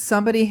 did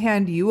somebody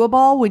hand you a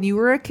ball when you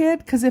were a kid?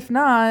 Because if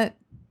not,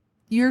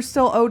 you're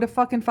still owed a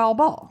fucking foul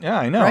ball. Yeah,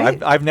 I know.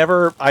 Right?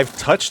 I've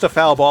touched a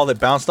foul ball that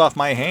bounced off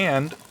my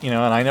hand, and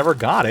I never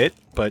got it.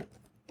 But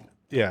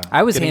yeah,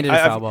 I was handed a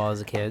foul ball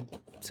as a kid,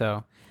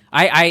 so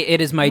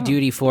it is my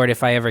duty for it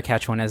if I ever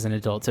catch one as an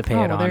adult to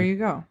pay it on. There you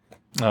go.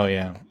 Oh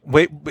yeah.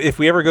 Wait, if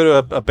we ever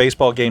go to a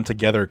baseball game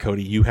together,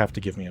 Cody, you have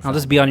to give me a foul. I'll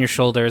just be on your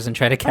shoulders and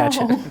try to catch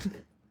it.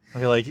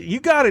 I'll be like, you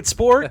got it,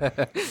 sport.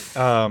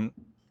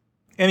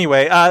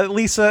 Anyway,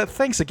 Lisa,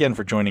 thanks again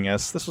for joining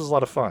us. This was a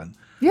lot of fun.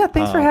 Yeah,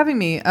 thanks for having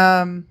me.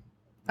 I'm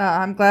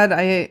glad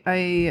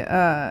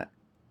I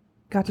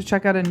got to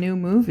check out a new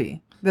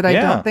movie that I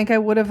don't think I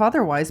would have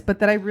otherwise, but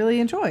that I really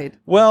enjoyed.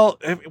 Well,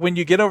 when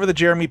you get over the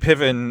Jeremy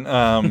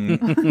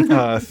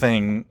Piven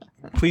thing,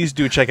 please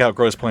do check out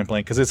Grosse Pointe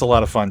Blank because it's a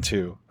lot of fun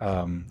too.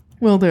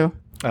 Will do.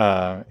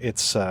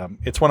 It's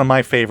one of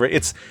my favorite.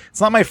 It's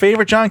not my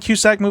favorite John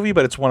Cusack movie,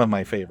 but it's one of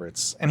my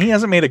favorites. And he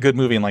hasn't made a good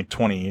movie in like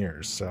 20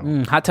 years.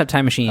 So Hot Tub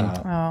Time Machine.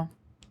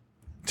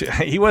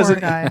 He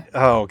wasn't. Poor guy.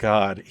 Oh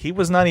God, he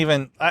was not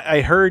even.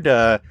 I heard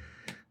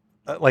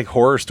like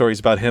horror stories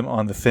about him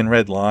on The Thin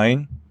Red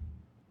Line,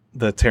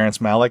 the Terrence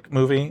Malick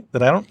movie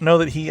that I don't know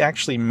that he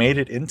actually made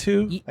it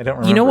into. I don't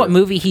remember. You know what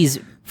movie he's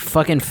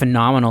fucking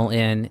phenomenal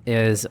in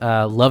is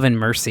Love and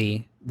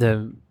Mercy,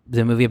 the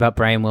movie about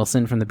Brian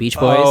Wilson from the Beach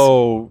Boys.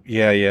 Oh,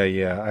 yeah.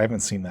 I haven't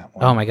seen that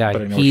one. Oh my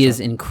God, he is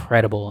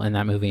incredible in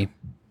that movie.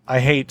 I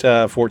hate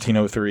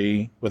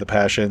 1403 with a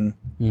passion.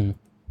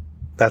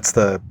 That's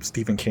the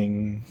Stephen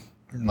King,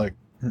 like,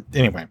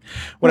 anyway,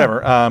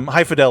 whatever.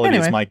 High Fidelity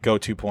is my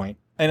go-to point.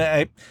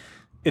 And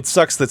it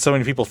sucks that so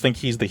many people think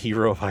he's the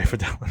hero of High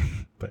Fidelity,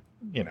 but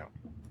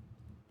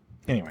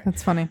anyway.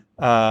 That's funny.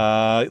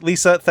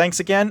 Lisa,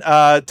 thanks again.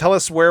 Tell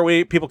us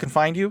where people can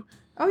find you.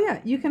 Oh yeah,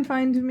 you can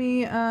find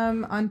me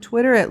on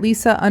Twitter at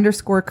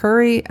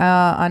Lisa_Curry,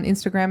 on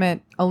Instagram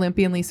at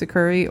Olympian Lisa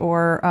Curry,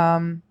 or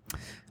on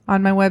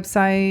my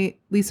website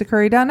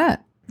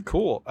lisacurry.net.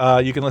 Cool.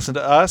 You can listen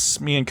to us,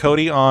 me and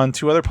Cody, on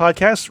two other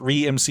podcasts,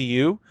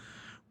 Re-MCU,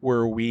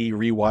 where we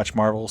rewatch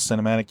Marvel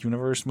Cinematic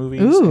Universe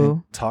movies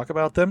and talk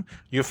about them.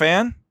 You a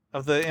fan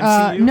of the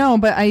MCU? No,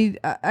 but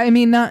I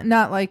mean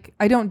not like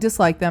I don't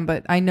dislike them,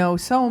 but I know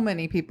so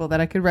many people that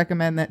I could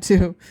recommend that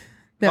to.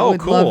 That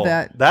would cool. love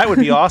that. That would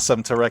be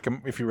awesome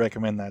to if you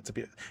recommend that to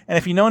be. And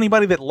if you know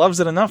anybody that loves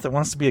it enough that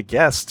wants to be a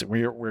guest,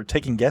 we're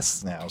taking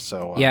guests now.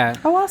 So yeah.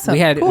 Oh, awesome. We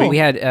had cool.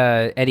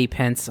 Eddie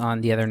Pence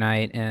on the other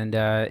night, and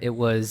it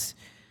was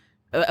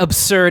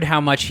absurd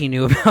how much he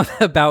knew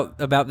about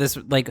this,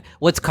 like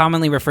what's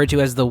commonly referred to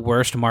as the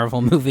worst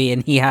Marvel movie,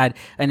 and he had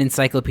an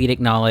encyclopedic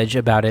knowledge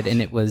about it, and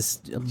it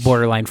was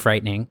borderline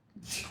frightening.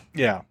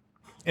 Yeah.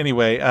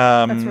 Anyway,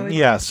 really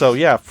yeah, so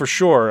yeah, for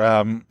sure.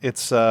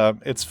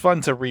 It's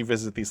fun to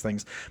revisit these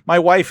things. My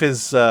wife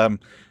has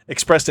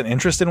expressed an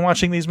interest in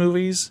watching these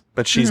movies,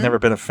 but she's never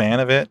been a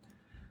fan of it.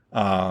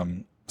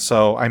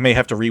 So I may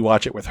have to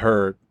rewatch it with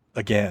her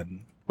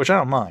again, which I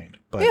don't mind.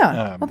 But,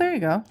 yeah. Well, there you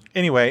go.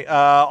 Anyway,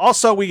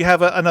 also we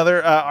have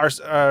another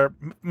our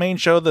main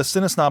show, the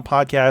Cinesnob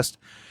podcast.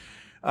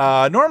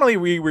 Normally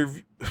we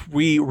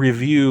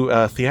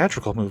review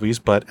theatrical movies,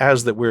 but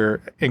as that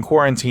we're in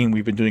quarantine,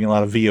 we've been doing a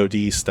lot of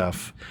VOD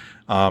stuff,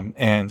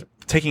 and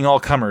taking all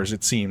comers,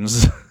 it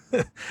seems,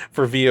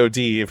 for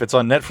VOD. If it's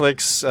on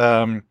Netflix,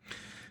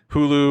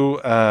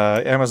 Hulu,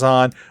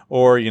 Amazon,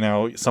 or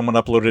someone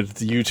uploaded it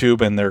to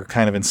YouTube and they're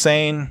kind of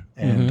insane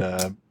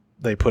and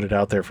they put it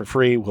out there for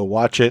free, we'll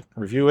watch it,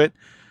 review it.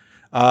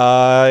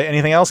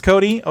 Anything else,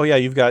 Cody? Oh yeah,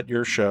 you've got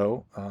your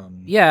show.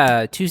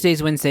 Yeah,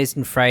 Tuesdays, Wednesdays,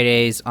 and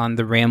Fridays on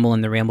The Ramble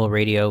and The Ramble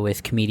Radio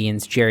with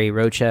comedians Jerry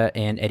Rocha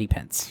and Eddie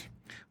Pence.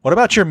 What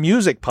about your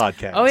music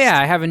podcast? Oh yeah,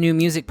 I have a new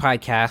music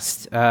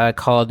podcast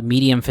called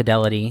Medium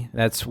Fidelity.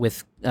 That's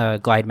with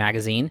Glide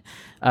Magazine.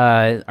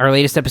 Our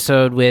latest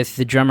episode with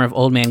the drummer of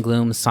Old Man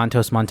Gloom,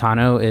 Santos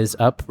Montano, is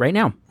up right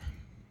now.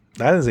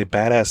 That is a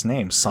badass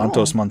name,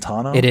 Santos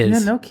Montano. It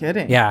is. No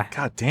kidding. Yeah.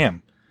 God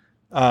damn.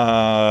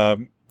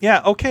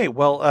 Yeah, okay.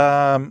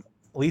 Well,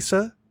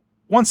 Lisa,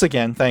 once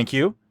again, thank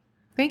you.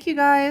 Thank you,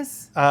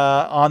 guys.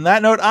 On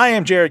that note, I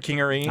am Jared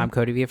Kingery. I'm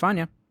Cody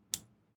Villafana.